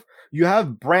have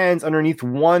brands underneath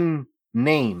one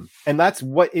name, and that's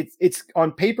what it's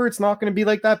on paper. It's not going to be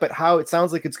like that, but how it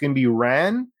sounds like it's going to be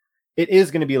ran, it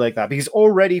is going to be like that, because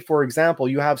already, for example,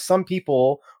 you have some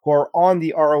people who are on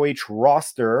the ROH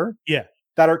roster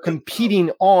that are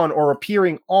competing on or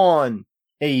appearing on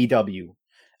AEW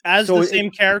as the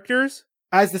same characters.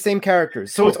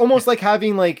 So it's almost like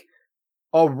having like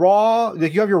a Raw,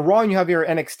 like, you have your Raw and you have your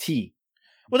NXT.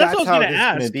 Well, that's what I was going to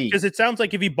ask, because it sounds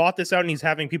like if he bought this out and he's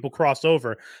having people cross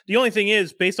over. The only thing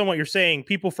is, based on what you're saying,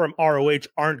 people from ROH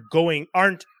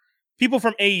people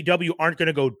from AEW aren't going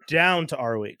to go down to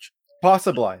ROH.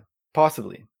 Possibly.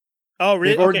 Oh,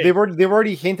 really? They've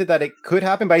already hinted that it could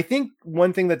happen, but I think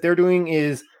one thing that they're doing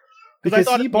is, because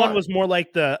I thought one was more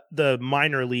like the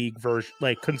minor league version,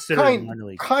 like considering minor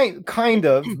league. Kind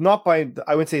of, not by,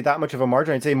 I wouldn't say that much of a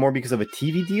margin. I'd say more because of a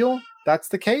TV deal. That's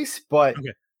the case, but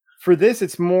for this,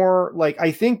 it's more like,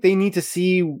 I think they need to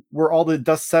see where all the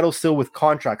dust settles still with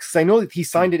contracts. Because I know that he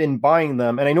signed it in buying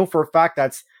them, and I know for a fact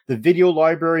that's the video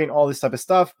library and all this type of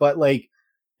stuff. But like,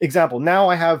 example, now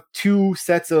I have two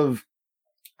sets of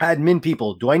admin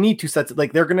people? Do I need 2 sets?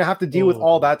 Like they're gonna have to deal with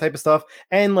all that type of stuff.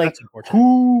 And like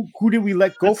who did we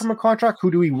let go from a contract?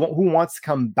 Who wants to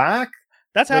come back?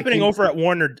 That's happening over at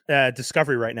Warner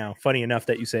Discovery right now. Funny enough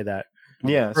that you say that.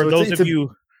 Yeah.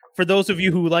 For those of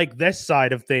you who like this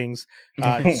side of things,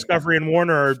 Discovery and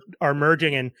Warner are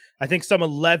merging, and I think some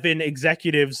 11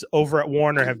 executives over at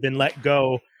Warner have been let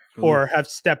go or have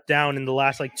stepped down in the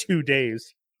last like 2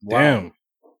 days. Damn. Wow.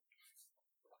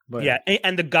 But, yeah,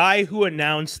 and the guy who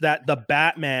announced that the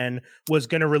Batman was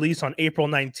going to release on April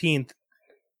 19th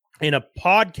in a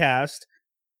podcast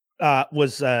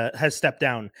has stepped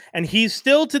down, and he's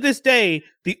still to this day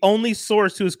the only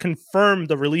source who has confirmed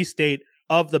the release date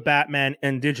of the Batman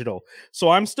and digital. So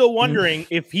I'm still wondering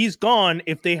if he's gone,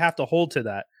 if they have to hold to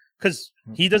that, because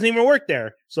he doesn't even work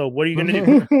there. So what are you going to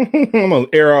do? I'm going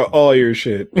to air out all your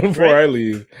shit before I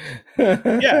leave.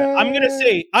 Yeah, I'm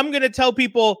going to tell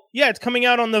people, yeah, it's coming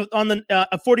out on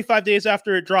the 45 days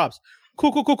after it drops.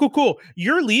 Cool.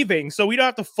 You're leaving, so we don't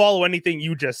have to follow anything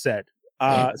you just said.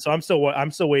 So I'm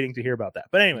still waiting to hear about that.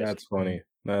 But anyway, that's funny.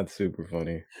 That's super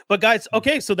funny. But guys,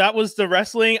 okay, so that was the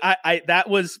wrestling. I that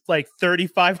was like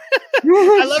 35.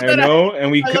 I love that. I know, and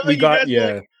we got like,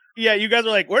 yeah, you guys are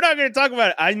like, we're not going to talk about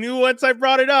it. I knew once I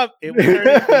brought it up, it was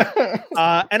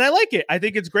and I like it. I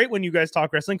think it's great when you guys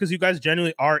talk wrestling because you guys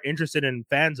genuinely are interested and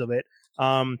fans of it.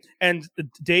 And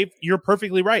Dave, you're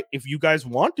perfectly right. If you guys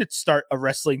want to start a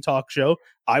wrestling talk show,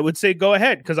 I would say go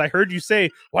ahead, because I heard you say,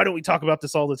 why don't we talk about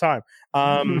this all the time?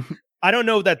 I don't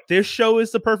know that this show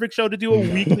is the perfect show to do a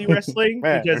weekly wrestling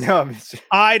because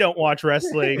I don't watch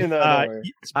wrestling,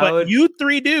 but you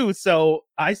three do. So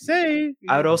I say,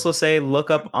 I would also say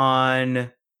look up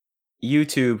on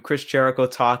YouTube. Chris Jericho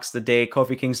talks the day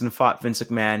Kofi Kingston fought Vince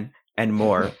McMahon and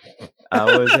more.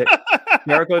 What was it?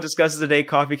 Jericho discusses the day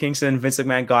Kofi Kingston and Vince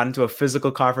McMahon got into a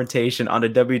physical confrontation on a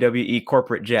WWE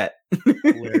corporate jet.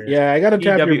 Yeah, I got to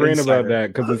tap your brain about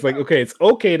that, because it's like, okay, it's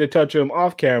okay to touch him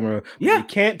off camera. Yeah, you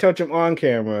can't touch him on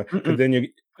camera because then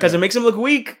it makes him look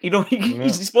weak. You know,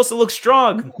 he's supposed to look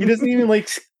strong. He doesn't even like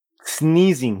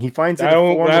sneezing. He finds it.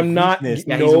 I'm not. Yeah, he's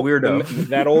a weirdo.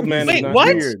 That old man Wait, is not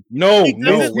what? weird. No,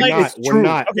 we're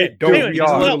not. Okay, don't.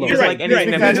 He's like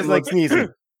anything that just like sneezing.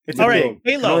 It's all right.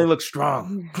 Halo. It only looks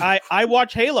strong. I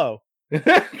watch Halo.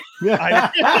 That's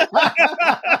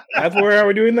where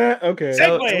we're doing that. Okay.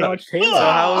 So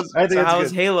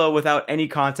how's Halo without any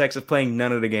context of playing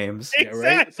none of the games? Exactly.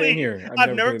 Yeah, right? Same here.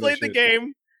 I've never played the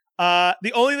game.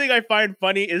 The only thing I find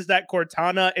funny is that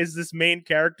Cortana is this main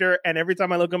character, and every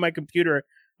time I look at my computer,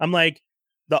 I'm like,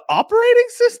 the operating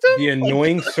system, the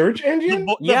annoying search engine.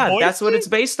 That's what it's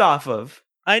based off of.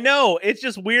 I know, it's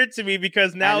just weird to me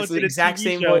because now it's the exact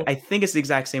same voice. I think it's the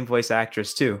exact same voice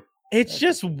actress too. It's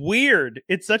just weird.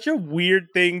 It's such a weird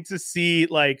thing to see.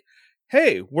 Like,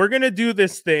 hey, we're gonna do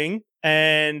this thing,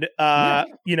 and now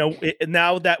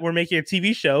that we're making a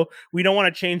TV show, we don't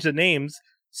want to change the names,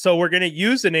 so we're gonna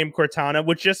use the name Cortana,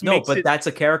 which just makes it. That's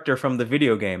a character from the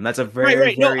video game. That's a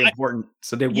very important.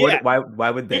 So they would.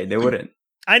 Why would they? They wouldn't.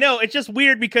 I know, it's just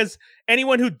weird because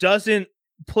anyone who doesn't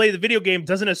play the video game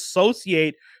doesn't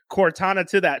associate Cortana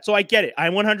to that. So I get it. I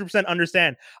 100%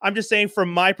 understand. I'm just saying,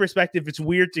 from my perspective, it's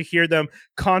weird to hear them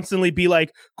constantly be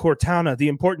like, Cortana, the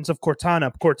importance of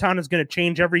Cortana. Cortana's going to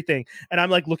change everything. And I'm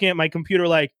like looking at my computer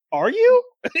like, are you?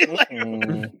 Like,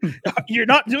 you're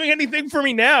not doing anything for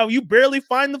me now. You barely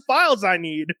find the files I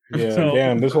need. Yeah,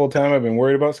 damn. This whole time I've been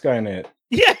worried about Skynet.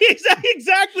 Yeah,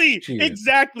 exactly. Jeez.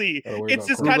 Exactly. It's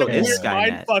this kind of weird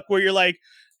mind fuck where you're like,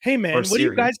 hey man, what do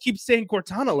you guys keep saying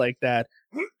Cortana like that?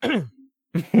 It's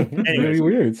really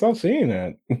weird. Stop saying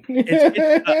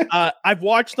that. I've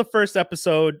watched the first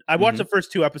episode. I watched the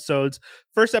first 2 episodes.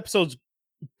 First episode's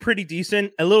pretty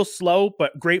decent, a little slow,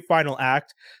 but great final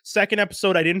act. Second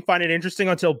episode, I didn't find it interesting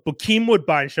until Bokeem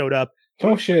Woodbine showed up.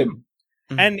 Oh shit.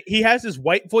 And he has his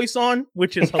white voice on,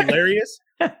 which is hilarious.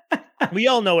 We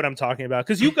all know what I'm talking about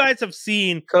because you guys have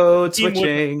seen Code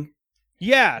Switching.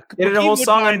 Yeah, they did a whole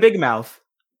song on Big Mouth.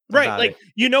 Right, like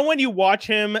when you watch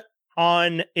him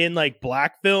in like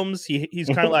black films, he's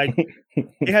kind of like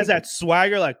he has that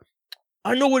swagger, like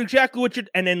I know exactly what you're,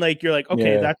 and then like you're like,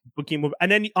 okay, that's Bokeem. And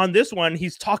then on this one,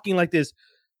 he's talking like this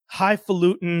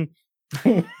highfalutin,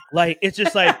 like it's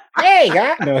just like, hey,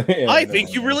 I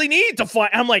think you really need to find.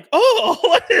 I'm like, oh,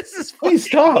 what is this? Please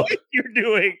stop. You're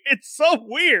doing it's so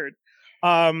weird.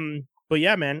 But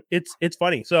yeah, man, it's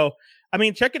funny. So I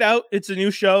mean, check it out. It's a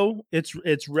new show.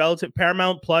 It's relative.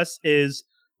 Paramount Plus is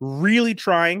really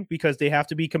trying because they have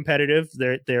to be competitive.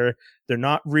 They're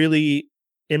not really,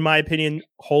 in my opinion,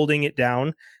 holding it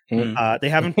down. They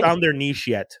haven't found their niche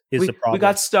yet. Is the problem? We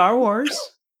got Star Wars.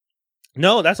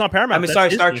 No, that's not Paramount. I mean, that's sorry,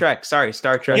 Disney. Star Trek. Sorry,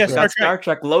 Star Trek. Yeah, Star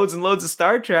Trek. Loads and loads of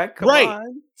Star Trek. Come right.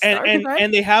 on.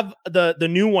 And they have the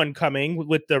new one coming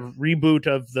with the reboot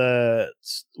of the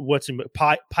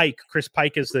Pike. Chris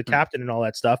Pike is the captain and all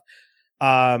that stuff.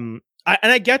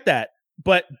 I get that,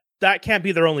 but that can't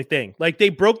be their only thing. Like, they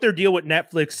broke their deal with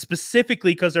Netflix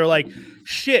specifically because they're like,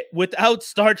 shit, without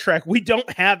Star Trek, we don't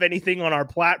have anything on our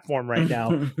platform right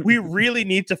now. We really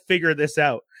need to figure this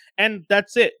out. And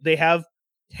that's it. They have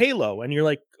Halo, and you're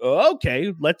like, oh,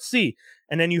 okay, let's see.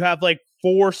 And then you have like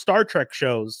 4 Star Trek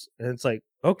shows, and it's like,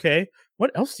 okay, what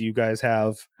else do you guys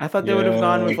have? I thought they would have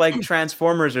gone with like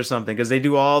Transformers or something, because they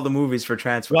do all the movies for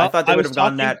Transformers. Well, I thought they would have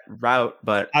gone that route,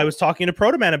 but I was talking to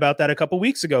Protoman about that a couple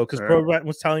weeks ago, because Protoman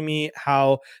was telling me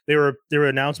how there were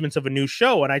announcements of a new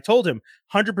show, and I told him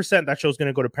 100% that show's going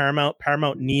to go to Paramount.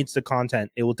 Paramount needs the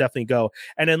content; it will definitely go.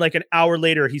 And then like an hour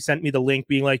later, he sent me the link,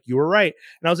 being like, "You were right,"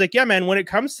 and I was like, "Yeah, man. When it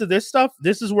comes to this stuff,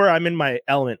 this is where I'm in my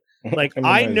element. Like,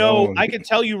 I know, I can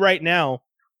tell you right now."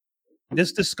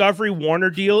 This Discovery Warner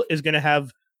deal is going to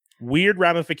have weird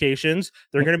ramifications.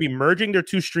 They're going to be merging their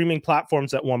 2 streaming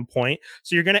platforms at one point.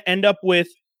 So you're going to end up with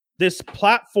this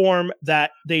platform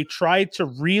that they tried to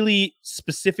really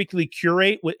specifically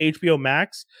curate with HBO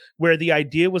Max, where the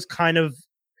idea was kind of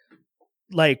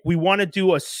like, we want to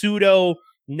do a pseudo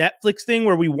Netflix thing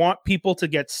where we want people to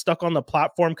get stuck on the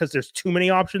platform because there's too many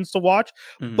options to watch.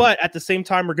 Mm-hmm. But at the same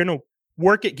time, we're going to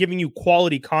work at giving you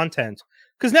quality content.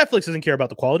 Because Netflix doesn't care about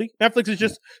the quality. Netflix is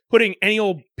just putting any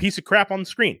old piece of crap on the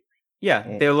screen.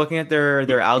 Yeah, they're looking at their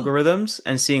algorithms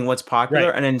and seeing what's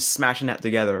popular, and then smashing that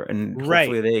together, and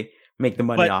hopefully they make the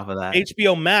money off of that.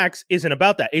 HBO Max isn't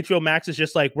about that. HBO Max is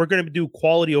just like, we're going to do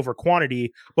quality over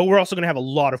quantity, but we're also going to have a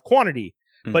lot of quantity.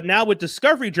 But now with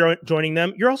Discovery joining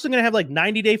them, you're also going to have like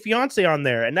 90 Day Fiance on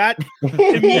there. And that,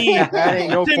 to me,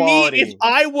 if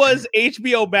I was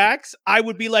HBO Max, I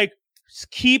would be like,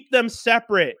 keep them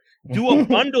separate. Do a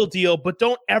bundle deal, but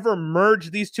don't ever merge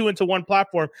these 2 into one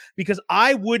platform, because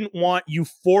I wouldn't want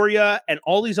Euphoria and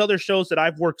all these other shows that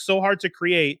I've worked so hard to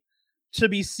create to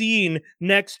be seen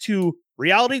next to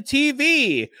reality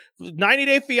TV, 90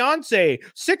 Day Fiance,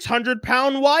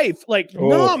 600-pound wife. Like,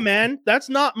 no, man, that's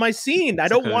not my scene. I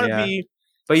don't want to be.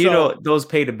 But you know, those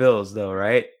pay the bills, though,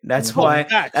 right? That's why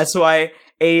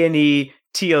A&E,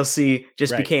 TLC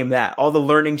just became that. All the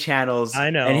learning channels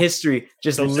and history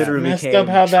just literally messed up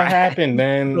how that happened,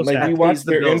 man. Like, we watched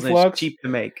their influx. Cheap to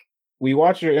make. We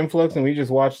watched their influx, and we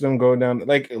just watched them go down.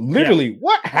 Like, literally,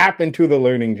 what happened to the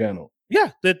learning channel?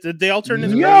 Yeah, they all turned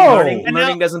into learning.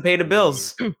 Learning doesn't pay the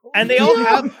bills, and they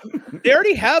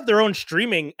already have their own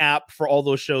streaming app for all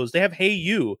those shows. They have Hey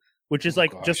You, which is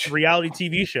just reality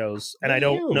TV shows, and I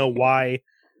don't know why.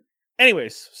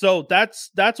 Anyways, so that's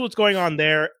what's going on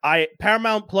there.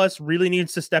 Paramount Plus really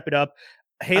needs to step it up.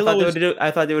 Halo.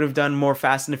 I thought they would have done more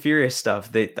Fast and the Furious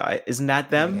stuff. Isn't that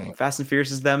them? Fast and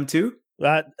Furious is them too.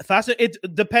 It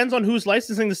depends on who's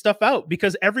licensing the stuff out,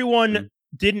 because everyone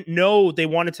didn't know they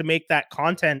wanted to make that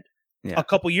content a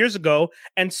couple years ago,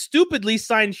 and stupidly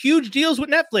signed huge deals with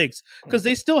Netflix because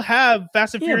they still have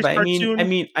Fast and Furious cartoon. I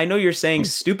mean, I know you're saying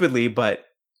stupidly, but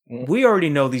we already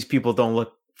know these people don't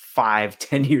look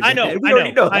 5-10 years ahead. We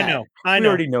already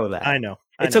know that.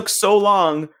 It took so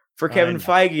long for Kevin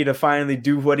Feige to finally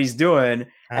do what he's doing.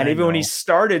 And even when he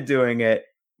started doing it,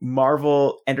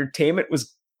 Marvel Entertainment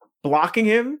was blocking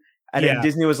him. And then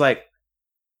Disney was like,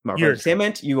 Marvel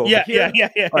Entertainment, you go over here.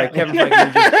 All right, Kevin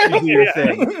Feige, you do your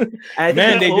thing. And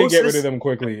they did get rid of them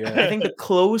quickly. I think the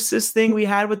closest thing we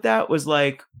had with that was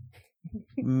like,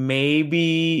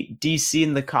 maybe DC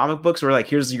in the comic books were like,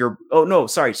 here's your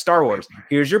Star Wars,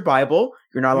 here's your Bible,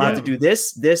 you're not allowed to do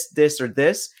this or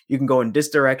this, you can go in this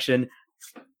direction,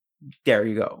 there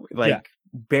you go. Like,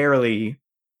 barely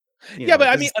but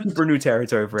I mean, super new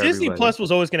territory for Disney everybody. Plus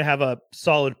was always going to have a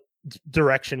solid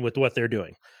direction with what they're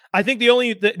doing. I think the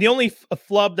only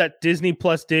flub that Disney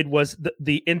Plus did was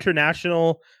the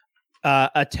international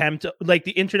attempt, like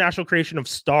the international creation of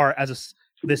Star as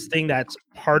this thing that's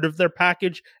part of their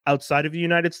package outside of the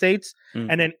United States.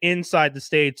 And then inside the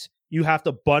States, you have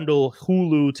to bundle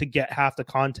Hulu to get half the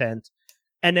content.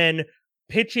 And then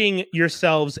pitching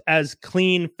yourselves as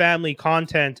clean family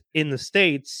content in the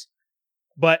States.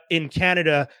 But in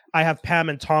Canada, I have Pam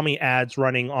and Tommy ads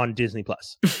running on Disney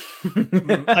Plus.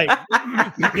 Like,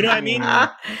 you know what I mean?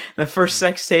 The first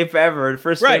sex tape ever, the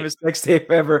first famous sex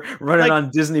tape ever, running on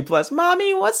Disney Plus.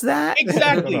 Mommy, what's that?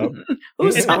 Exactly.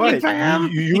 Who's Pam?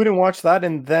 You wouldn't watch that,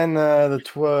 and then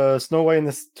the Snow White and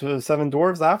the Seven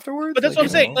Dwarfs afterwards. But that's what I'm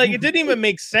saying. Like, it didn't even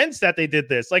make sense that they did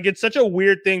this. Like, it's such a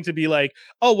weird thing to be like,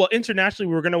 oh well,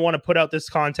 internationally we're going to want to put out this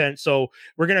content, so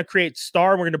we're going to create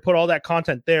Star, and we're going to put all that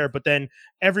content there, but then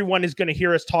everyone is going to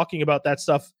hear us talking about that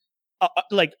stuff.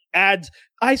 Like ads.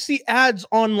 I see ads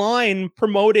online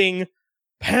promoting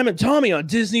Pam and Tommy on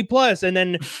Disney Plus, and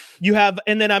then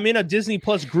I'm in a Disney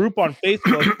Plus group on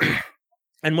Facebook.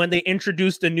 And when they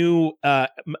introduced a new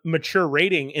mature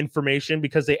rating information,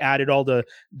 because they added all the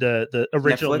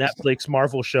original Netflix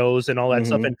Marvel shows and all that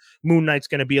stuff, and Moon Knight's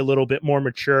going to be a little bit more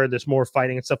mature, there's more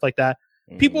fighting and stuff like that.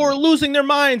 People are losing their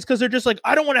minds because they're just like,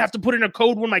 I don't want to have to put in a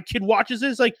code when my kid watches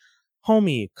this. Like,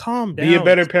 homie, calm down. Be a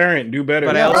better parent. Do better.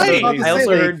 But I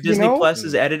also heard Disney Plus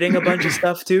is editing a bunch of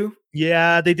stuff too.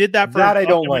 Yeah, they did that for that. I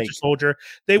don't like Soldier.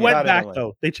 They went back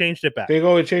though. They changed it back. They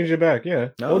go and changed it back. Yeah.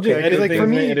 Okay. Like for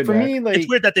me, like it's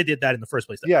weird that they did that in the first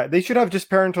place. Though. Yeah, they should have just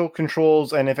parental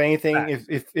controls. And if anything,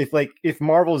 if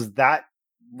Marvel's that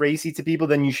racy to people,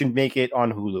 then you should make it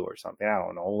on Hulu or something. I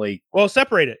don't know. Like, well,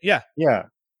 separate it. Yeah.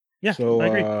 So I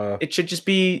agree. It should just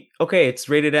be okay. It's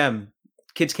rated M.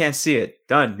 Kids can't see it.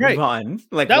 Done. Right. Move on.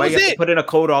 Like, why you have to put in a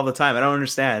code all the time? I don't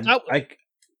understand.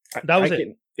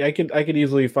 I could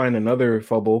easily find another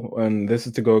fumble, and this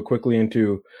is to go quickly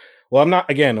into. Well, I'm not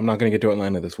going to get to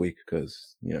Atlanta this week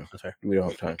because we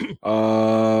don't have time.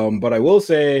 But I will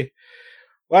say,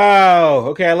 wow,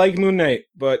 okay, I like Moon Knight,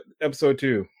 but episode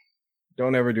 2,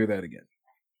 don't ever do that again.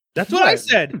 That's what I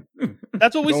said.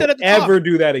 That's what we said at the top. Don't ever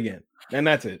do that again, and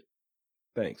that's it.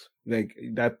 Thanks. Like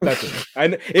that's it.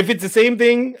 And if it's the same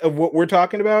thing of what we're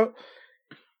talking about,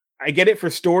 I get it for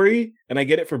story and I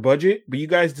get it for budget, but you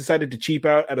guys decided to cheap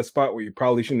out at a spot where you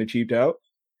probably shouldn't have cheaped out.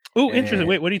 Oh, interesting.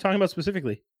 Wait, what are you talking about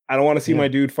specifically? I don't want to see my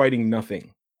dude fighting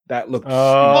nothing. That looks.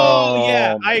 Oh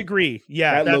yeah, I agree.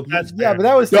 Yeah, that's but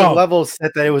that was the level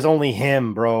set that it was only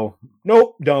him, bro.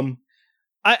 Nope, dumb.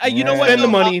 You know what? Spend the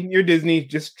money. You're Disney.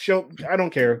 Just show. I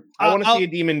don't care. I want to see a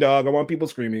demon dog. I want people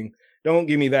screaming. Don't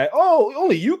give me that. Oh,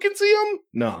 only you can see him.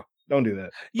 No, don't do that.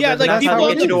 Yeah, like people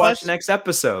get you to watch the next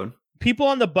episode. People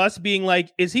on the bus being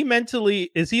like, "Is he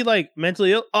mentally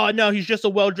ill?" Oh no, he's just a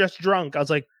well-dressed drunk. I was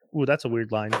like, "Ooh, that's a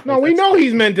weird line." No, we know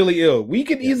he's mentally ill. We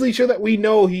can easily show that we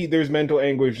know there's mental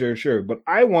anguish there, sure. But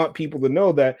I want people to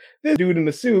know that this dude in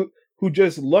the suit who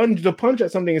just lunged a punch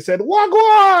at something and said,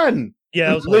 "Wagwan!" Yeah,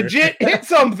 that was legit hit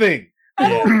something.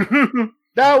 Yeah.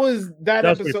 That was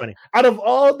episode. Funny. Out of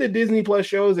all the Disney Plus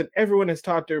shows, and everyone has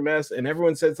talked their mess, and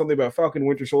everyone said something about Falcon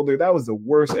Winter Soldier, that was the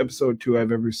worst episode 2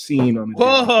 I've ever seen on a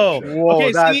Whoa,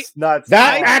 okay, that's nuts.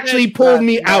 That actually pulled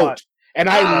me out, and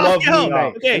I love Moon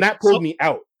Knight, and that pulled me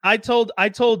out. I told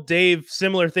Dave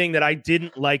similar thing that I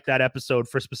didn't like that episode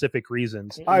for specific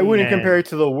reasons. I wouldn't compare it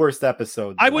to the worst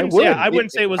episode. I wouldn't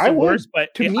say it was the worst, but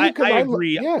I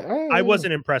agree. I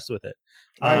wasn't impressed with it.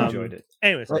 I enjoyed it.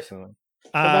 Anyways, personally.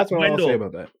 That's what Wendell, I'll say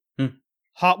about that.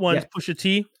 Hot Ones, Pusha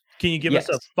T. Can you give us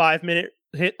a 5-minute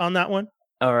hit on that one?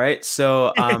 All right.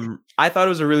 So I thought it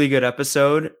was a really good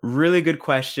episode. Really good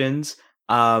questions.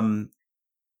 Evan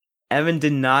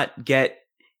did not get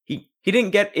he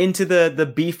didn't get into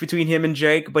the beef between him and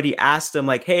Drake, but he asked him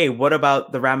like, hey, what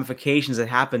about the ramifications that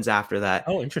happens after that?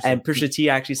 Oh, interesting. And Pusha T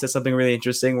actually said something really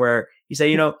interesting where he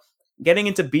said, getting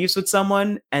into beefs with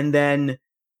someone and then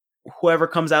whoever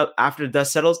comes out after the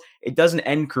dust settles, it doesn't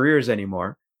end careers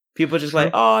anymore. People are just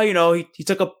like, he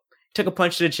took a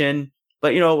punch to the chin,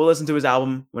 but we'll listen to his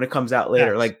album when it comes out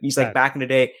later. Like he's like back in the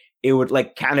day, it would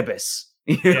like cannabis,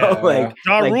 like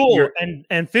Ja Rule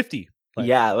and 50. Look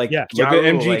at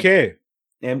MGK.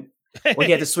 And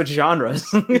he had to switch genres.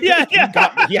 He had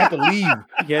to leave.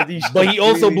 But he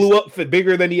also blew up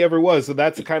bigger than he ever was. So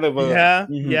that's kind of a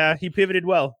he pivoted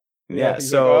well. Yeah,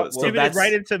 so pivoted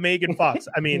right into Megan Fox.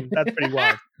 I mean, that's pretty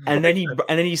wild. And then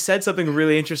he said something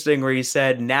really interesting where he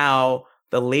said now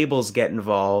the labels get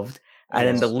involved, and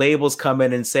then the labels come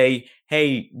in and say,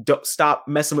 "Hey, don't stop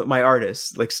messing with my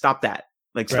artists. Like stop that.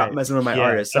 Like stop messing with my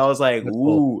artists." So I was like, "Ooh!"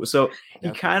 Cool. So he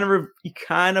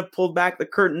kind of pulled back the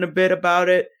curtain a bit about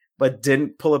it, but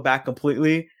didn't pull it back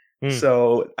completely.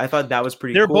 So I thought that was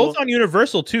pretty cool. They're both on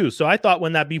Universal too. So I thought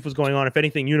when that beef was going on, if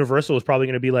anything, Universal was probably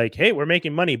going to be like, hey, we're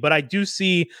making money. But I do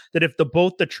see that if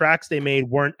both the tracks they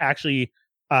made weren't actually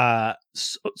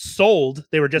sold,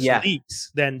 they were just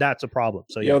leaks, then that's a problem.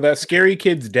 So that Scary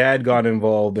Kid's dad got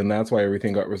involved, and that's why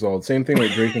everything got resolved. Same thing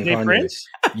with Drake and Kanye. Prince?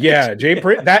 Yeah, Jay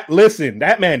Prince. That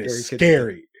man is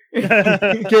scary.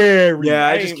 Scary. Yeah,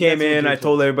 I just came in, I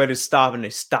told everybody to stop, and they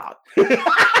stopped.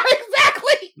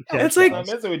 It's like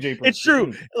it's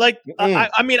true. Like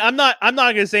I mean, I'm not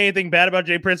gonna say anything bad about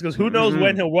Jay Prince because who knows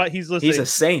when what he's listening. He's a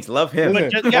saint. Love him. You're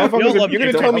gonna tell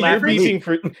me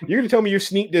you're gonna tell me you're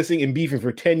sneak dissing and beefing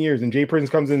for 10 years, and Jay Prince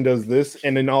comes in and does this,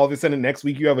 and then all of a sudden next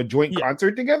week you have a joint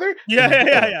concert together.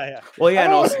 Yeah. Well, yeah,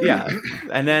 and also,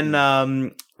 and then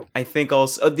I think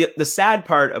also the sad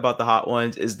part about the Hot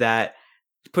Ones is that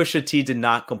Pusha T did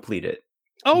not complete it.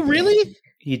 Oh, really?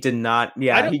 He did not.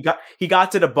 Yeah, he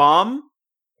got to the bomb,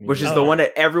 which is the one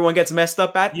that everyone gets messed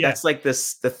up at. Yeah. That's like the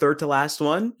third to last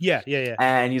one. Yeah.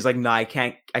 And he's like, no, I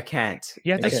can't.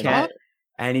 Yeah, I can't.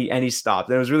 And he stopped.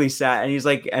 And it was really sad. And he's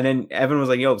like, and then Evan was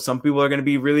like, yo, some people are gonna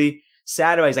be really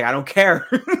sad about it. He's like, I don't care.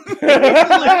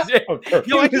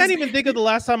 Yo, I can't even think of the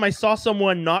last time I saw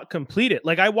someone not complete it.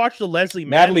 Like I watched the Leslie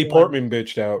Natalie Portman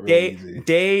bitched out.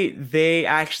 They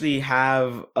actually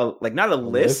have not a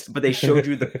list, but they showed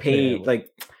you the page. Like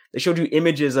they showed you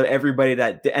images of everybody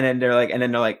that, and then they're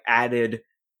like added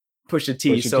Pusha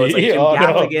T. So it's like Jim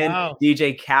Gaffigan,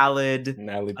 DJ Khaled.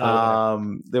 Natalie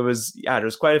Portman. There was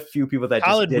quite a few people that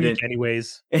Khaled just didn't.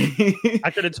 Anyways,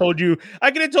 I could have told you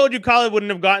Khaled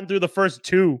wouldn't have gotten through the first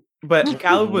two. But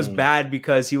Khaled was bad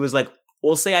because he was like,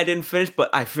 we'll say I didn't finish,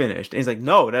 but I finished. And he's like,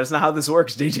 no, that's not how this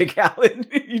works, DJ Khaled.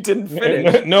 You didn't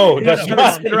finish. No, that's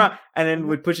not. Around. And then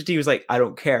with Pusha T, he was like, I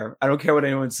don't care. I don't care what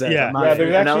anyone says. Yeah.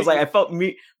 And I was like, I felt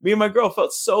me and my girl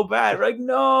felt so bad. We're like,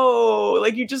 no,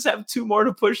 like you just have two more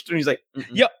to push through. And he's like,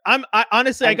 yeah, I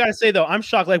honestly, I gotta say though, I'm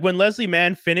shocked. Like when Leslie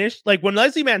Mann finished, like when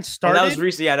Leslie Mann started, that was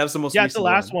recent. Yeah, that was the most. Yeah, it's the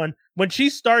last one. When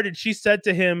she started, she said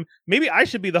to him, maybe I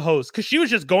should be the host because she was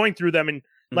just going through them and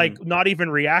like not even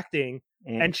reacting.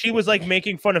 And she was like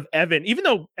making fun of Evan, even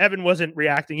though Evan wasn't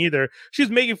reacting either. She was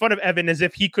making fun of Evan as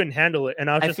if he couldn't handle it. And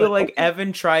I feel like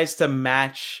Evan tries to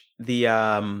match the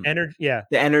energy,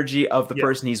 the energy of the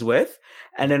person he's with.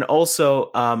 And then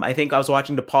also, I think I was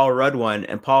watching the Paul Rudd one,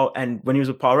 and when he was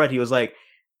with Paul Rudd, he was like,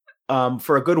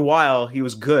 for a good while, he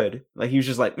was good. Like he was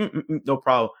just like, no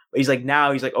problem. But he's like,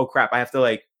 now he's like, oh crap, I have to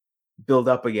like build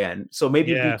up again. So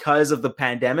maybe because of the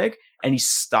pandemic, and he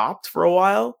stopped for a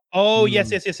while. Oh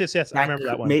yes. I remember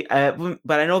that one.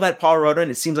 But I know that Paul Rudd,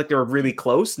 it seems like they were really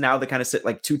close. Now they kind of sit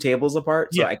like two tables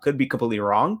apart. So I could be completely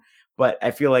wrong. But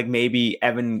I feel like maybe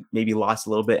Evan lost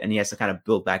a little bit, and he has to kind of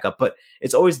build back up. But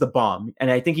it's always the bomb, and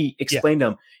I think he explained to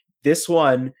him, this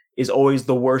one is always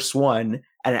the worst one,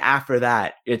 and after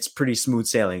that, it's pretty smooth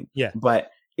sailing. Yeah.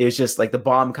 But it's just like the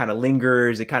bomb kind of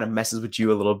lingers. It kind of messes with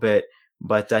you a little bit.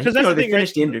 But they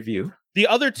finished the interview. The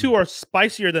other two are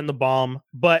spicier than the bomb,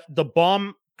 but the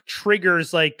bomb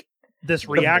triggers like this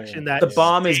reaction that the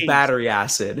bomb is battery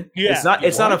acid. Yeah.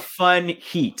 It's not a fun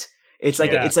heat. It's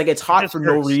like it's hot for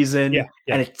no reason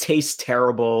and it tastes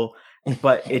terrible.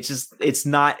 But it's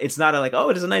not a like, oh,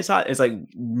 it is a nice hot. It's like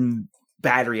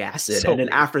battery acid, and then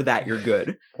after that you're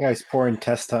good. Guys, poor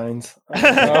intestines.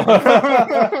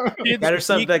 I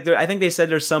think they said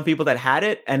there's some people that had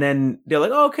it, and then they're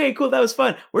like, oh, okay, cool, that was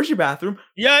fun. Where's your bathroom?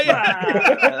 And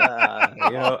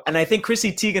I think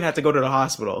Chrissy Teigen had to go to the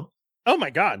hospital. Oh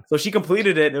my god! So she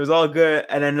completed it, and it was all good.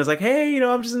 And then it was like, hey,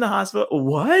 I'm just in the hospital.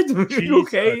 What? You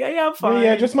okay? Yeah, I'm fine.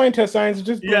 Yeah, just my intestines,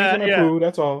 just breathing my food.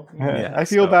 That's all. Yeah, I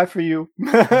feel bad for you.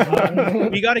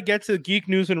 We got to get to geek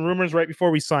news and rumors right before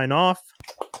we sign off.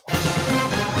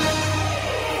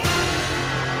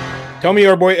 Tell me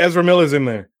our boy Ezra Miller's in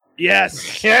there.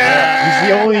 Yes. Yeah. He's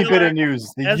the only bit of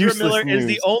news. Ezra Miller is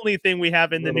the only thing we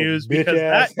have in the news because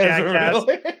that jackass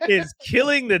is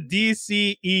killing the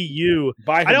DCEU.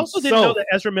 I also didn't know that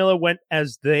Ezra Miller went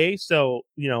as they, so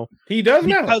he does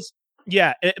because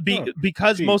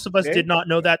because most of us did not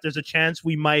know that. There's a chance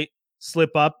we might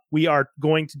slip up. We are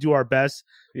going to do our best.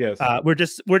 Yes. We're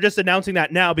just announcing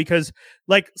that now because,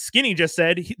 like Skinny just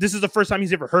said, this is the first time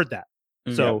he's ever heard that.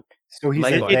 So he's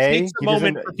it takes a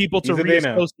moment for people to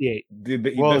reassociate.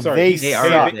 Well, they's a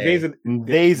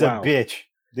bitch.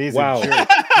 They's a jerk.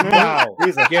 Wow.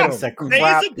 They's a piece of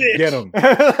crap. Get him.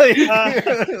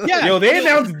 Yo, they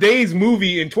announced Day's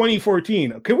movie in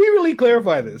 2014. Can we really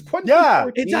clarify this?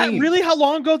 Yeah. Is that really how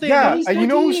long ago they announced? And you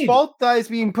know whose fault that is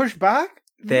being pushed back?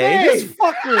 This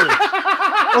fucker.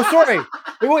 Oh, sorry.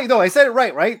 Wait, no, I said it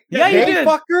right? Yeah, you did.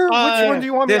 Fucker? Which one do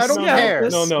you want me? I don't care.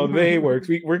 No, they works.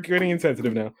 We're getting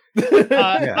insensitive now.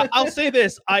 I'll say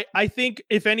this. I think,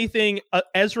 if anything,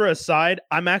 Ezra aside,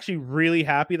 I'm actually really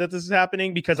happy that this is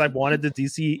happening because I wanted the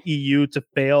DCEU to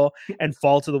fail and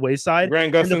fall to the wayside.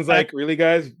 Grant Gustin's like, really,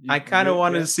 guys? I kind of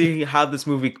wanted to see how this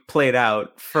movie played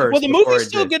out first. Well, the movie's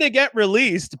still going to get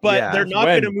released, but they're not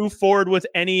going to move forward with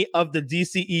any of the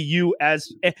DCEU as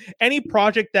any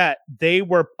project that they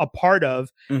were a part of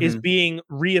is being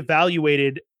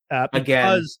reevaluated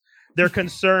because they're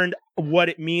concerned what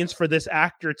it means for this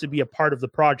actor to be a part of the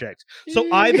project. So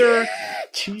either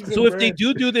if they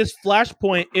do this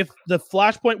Flashpoint, if the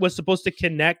Flashpoint was supposed to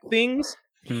connect things,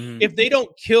 if they don't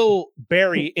kill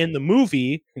Barry in the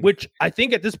movie, which I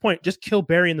think at this point, just kill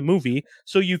Barry in the movie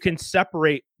so you can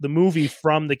separate the movie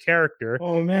from the character.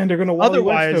 Oh man, they're gonna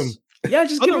otherwise. Yeah,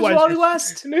 just give us Wally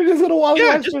West. Just little Wally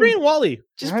West. Just bring Wally.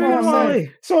 Just bring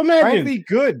Wally. So imagine, frankly,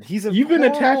 good. You've been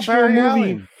attached to a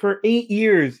movie for 8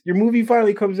 years. Your movie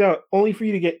finally comes out, only for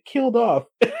you to get killed off.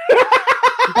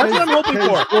 That's what I'm hoping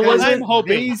for. I'm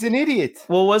hoping he's an idiot.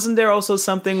 Well, wasn't there also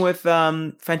something with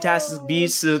Fantastic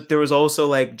Beasts? There was also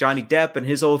like Johnny Depp and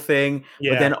his whole thing,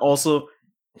 but then also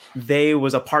they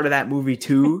was a part of that movie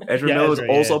too. Ezra Miller was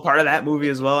also a part of that movie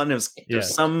as well, and there's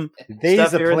some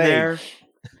stuff here and there.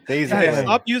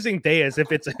 Stop using they as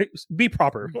if it's be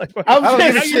proper. Like, I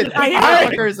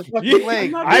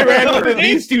ran over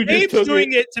these two. Dave's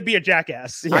doing it to be a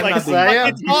jackass. Like,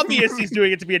 it's obvious he's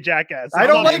doing it to be a jackass. I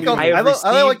don't like him. I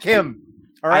don't like him.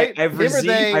 All right, I've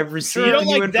received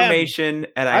new information,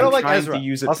 and I'm trying to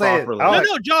use it properly.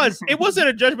 No, Jaws, it wasn't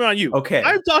a judgment on you. Okay,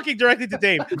 I'm talking directly to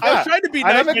Dave. I was trying to be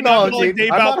nice and not calling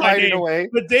Dave out by name,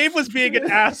 but Dave was being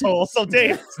an asshole. So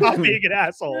Dave, stop being an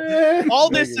asshole. All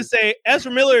this to say,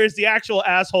 Ezra Miller is the actual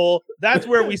asshole. That's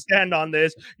where we stand on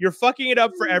this. You're fucking it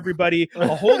up for everybody.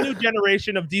 A whole new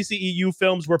generation of DCEU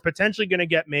films were potentially going to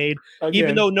get made,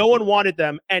 even though no one wanted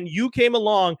them, and you came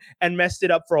along and messed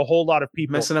it up for a whole lot of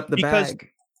people. Messing up the bag.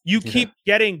 You keep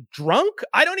getting drunk.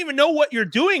 I don't even know what you're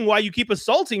doing. Why you keep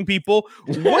assaulting people?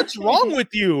 What's wrong with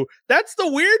you? That's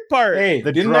the weird part. Hey,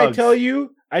 didn't I tell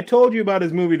you? I told you about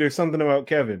his movie. There's something about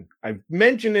Kevin. I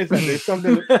mentioned this. And there's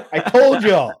something. I told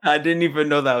y'all. I didn't even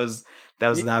know that was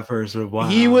that person. Wow.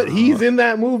 He's in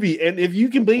that movie, and if you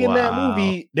can be in that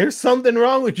movie, there's something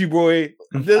wrong with you, boy.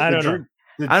 I don't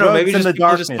know.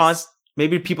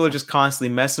 Maybe people are just constantly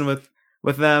messing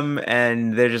with them,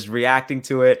 and they're just reacting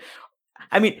to it.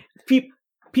 I mean,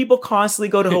 people constantly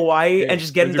go to Hawaii and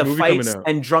just get into fights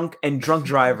and drunk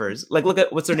drivers. Like, look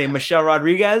at what's her name, Michelle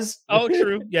Rodriguez. Oh,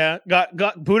 true. Yeah,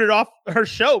 got booted off her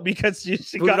show because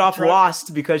she got off drunk.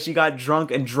 Lost because she got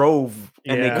drunk and drove,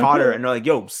 and they caught her and they're like,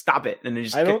 "Yo, stop it!" And they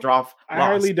just kicked her off. I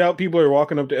hardly doubt people are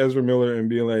walking up to Ezra Miller and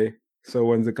being like, "So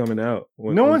when's it coming out?"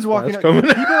 No one's walking up.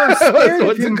 People are scared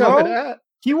of him, bro.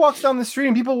 He walks down the street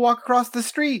and people walk across the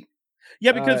street.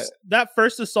 Yeah, because that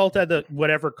first assault at the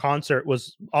whatever concert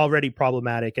was already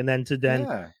problematic, and then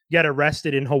to get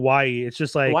arrested in Hawaii, it's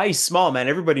just like Hawaii's small, man.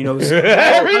 Everybody knows.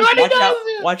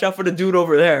 Watch out for the dude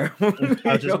over there.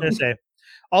 I was just gonna say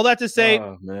all that to say.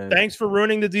 Thanks for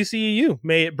ruining the DCEU.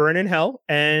 May it burn in hell,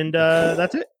 and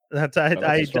that's it.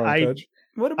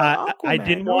 What about Aquaman? I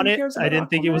didn't want it. I didn't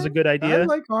think it was a good idea. I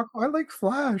like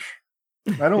Flash.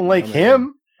 I don't like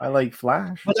him. I like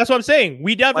Flash. But that's what I'm saying.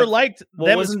 We never liked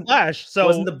them as Flash. So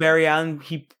wasn't the Barry Allen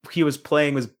he was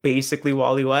playing was basically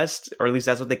Wally West, or at least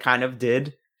that's what they kind of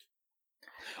did.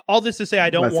 All this to say,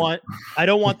 I don't want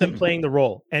them playing the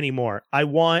role anymore. I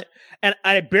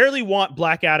barely want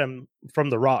Black Adam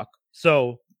from The Rock.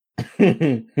 So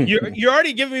you're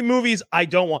already giving me movies I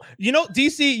don't want. You know,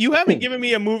 DC, you haven't given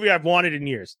me a movie I've wanted in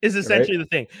years. Is essentially the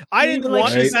thing. I didn't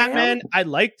want Batman. I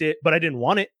liked it, but I didn't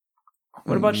want it.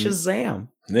 What about Shazam?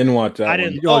 Didn't watch that. I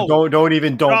didn't. Don't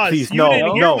please. No.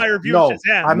 My review of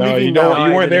Shazam. You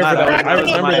weren't there for that. I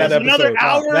remember that episode. Another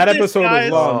hour. That episode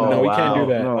was long. No, we can't do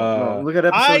that. No. Look at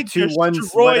episode 2, 1,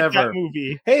 whatever. That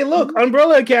movie. Hey, look,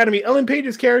 Umbrella Academy. Ellen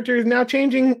Page's character is now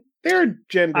changing their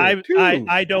gender. too.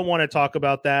 I don't want to talk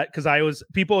about that because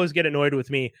people always get annoyed with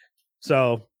me.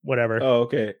 So whatever. Oh,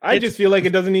 okay. I just feel like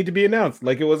it doesn't need to be announced,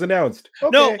 like it was announced.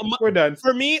 Okay, no, we're done.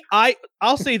 For me,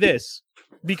 I'll say this.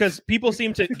 Because people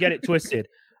seem to get it twisted.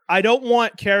 I don't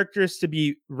want characters to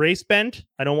be race bent.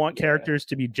 I don't want characters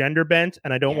to be gender bent.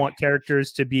 And I don't want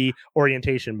characters to be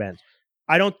orientation bent.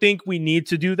 I don't think we need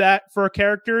to do that for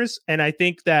characters. And I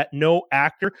think that no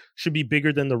actor should be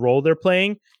bigger than the role they're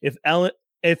playing. If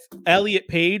Elliot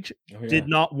Page did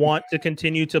not want to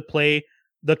continue to play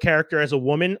the character as a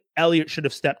woman, Elliot should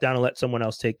have stepped down and let someone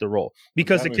else take the role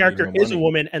because the character is a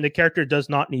woman and the character does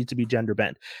not need to be gender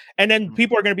bent. And then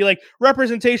people are going to be like,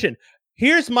 representation.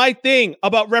 Here's my thing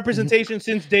about representation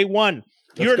since day one.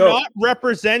 You're not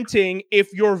representing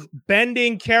if you're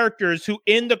bending characters who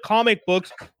in the comic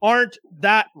books aren't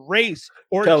that race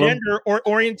or gender or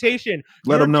orientation.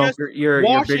 Let them know you're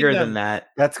bigger than that.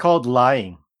 That's called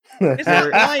lying. It's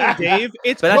not lying, Dave.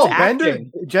 It's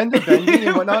gender bending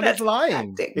and whatnot is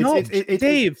lying.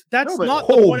 Dave, that's not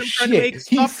the point I'm trying to make.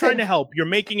 Stop trying to help. You're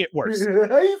making it worse. He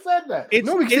said that.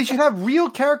 Because they should have real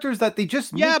characters that they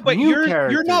just but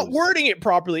you're not wording it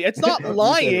properly. It's not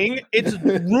lying. It's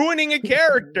ruining a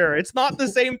character. It's not the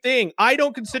same thing. I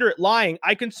don't consider it lying.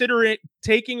 I consider it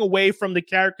taking away from the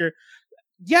character.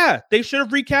 Yeah, they should have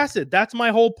recasted. That's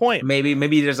my whole point.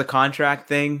 Maybe there's a contract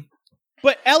thing.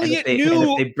 But Elliot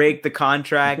knew if they break the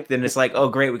contract, then it's like, oh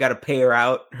great, we got to pay her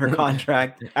out her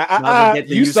contract.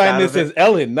 You signed this as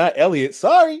Ellen, not Elliot.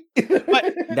 Sorry,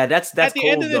 but that's at the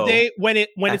end of the day, when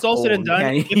it's all said and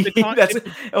done,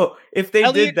 if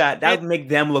they did that would make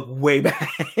them look way bad.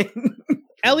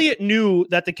 Elliot knew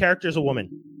that the character is a woman.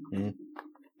 Mm-hmm.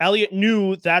 Elliot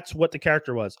knew that's what the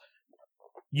character was.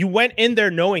 You went in there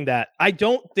knowing that. I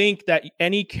don't think that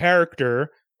any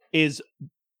actor is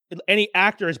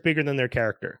bigger than their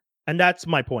character. And that's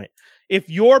my point. If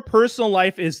your personal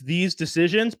life is these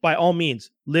decisions, by all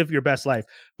means, live your best life.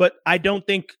 But I don't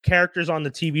think characters on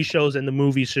the TV shows and the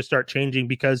movies should start changing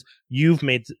because you've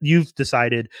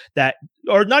decided that,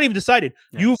 or not even decided,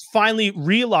 you've finally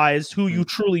realized who you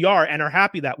truly are and are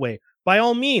happy that way. By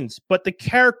all means, but the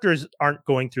characters aren't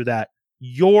going through that.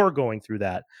 You're going through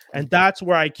that. And that's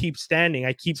where I keep standing.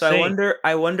 I keep saying.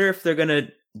 I wonder if they're going to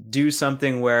do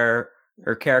something where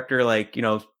her character, like, you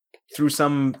know, through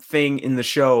something in the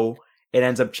show, it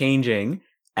ends up changing.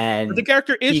 And but the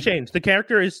character is changed. The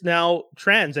character is now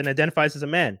trans and identifies as a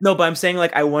man. No, but I'm saying,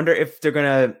 like, I wonder if they're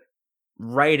going to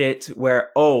write it where,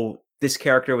 oh, this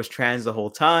character was trans the whole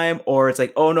time. Or it's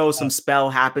like, oh, no, some spell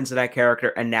happens to that character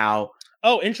and now...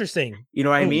 Oh, interesting. You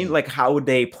know what I mean? Like, how would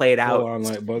they play it out?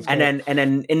 And then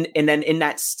in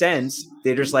that sense,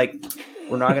 they're just like,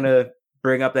 we're not gonna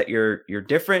bring up that you're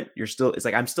different. You're still. It's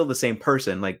like I'm still the same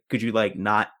person. Like, could you like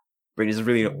not bring? This is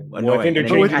really annoying. Well, I think they're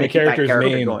changing the character's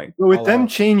name. But with them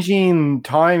changing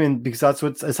time, and because that's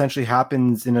what essentially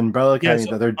happens in Umbrella Academy,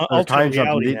 that they're time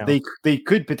jumping. They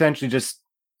could potentially just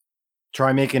try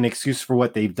and make an excuse for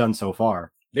what they've done so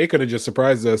far. They could have just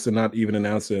surprised us and not even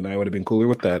announced it, and I would have been cooler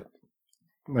with that.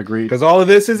 Agreed. Because all of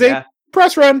this is a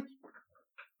press run.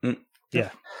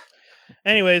 Yeah.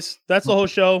 Anyways, that's the whole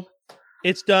show.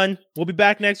 It's done. We'll be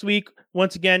back next week.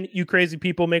 Once again, you crazy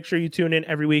people, make sure you tune in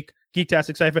every week.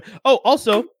 Geektastic Cypher. Oh,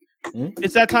 also,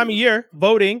 it's that time of year.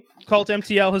 Voting. Cult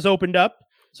MTL has opened up.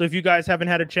 So if you guys haven't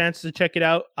had a chance to check it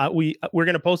out, we're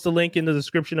going to post a link in the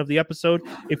description of the episode.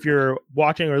 If you're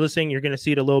watching or listening, you're going to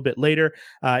see it a little bit later.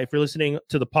 If you're listening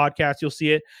to the podcast, you'll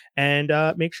see it. And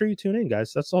make sure you tune in,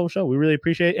 guys. That's the whole show. We really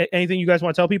appreciate it. Anything you guys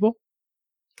want to tell people?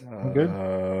 Good.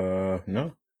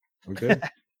 No, we're good.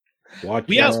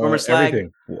 Watch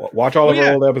everything. Watch all of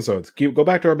our old episodes. Go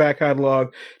back to our back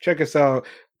catalog. Check us out.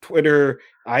 Twitter,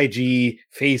 IG,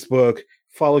 Facebook.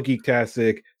 Follow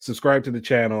Geektastic, subscribe to the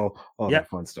channel, all that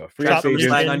fun stuff. Free on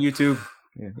YouTube.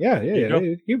 Yeah.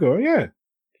 You go. Yeah.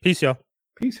 Peace, y'all.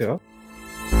 Peace, y'all.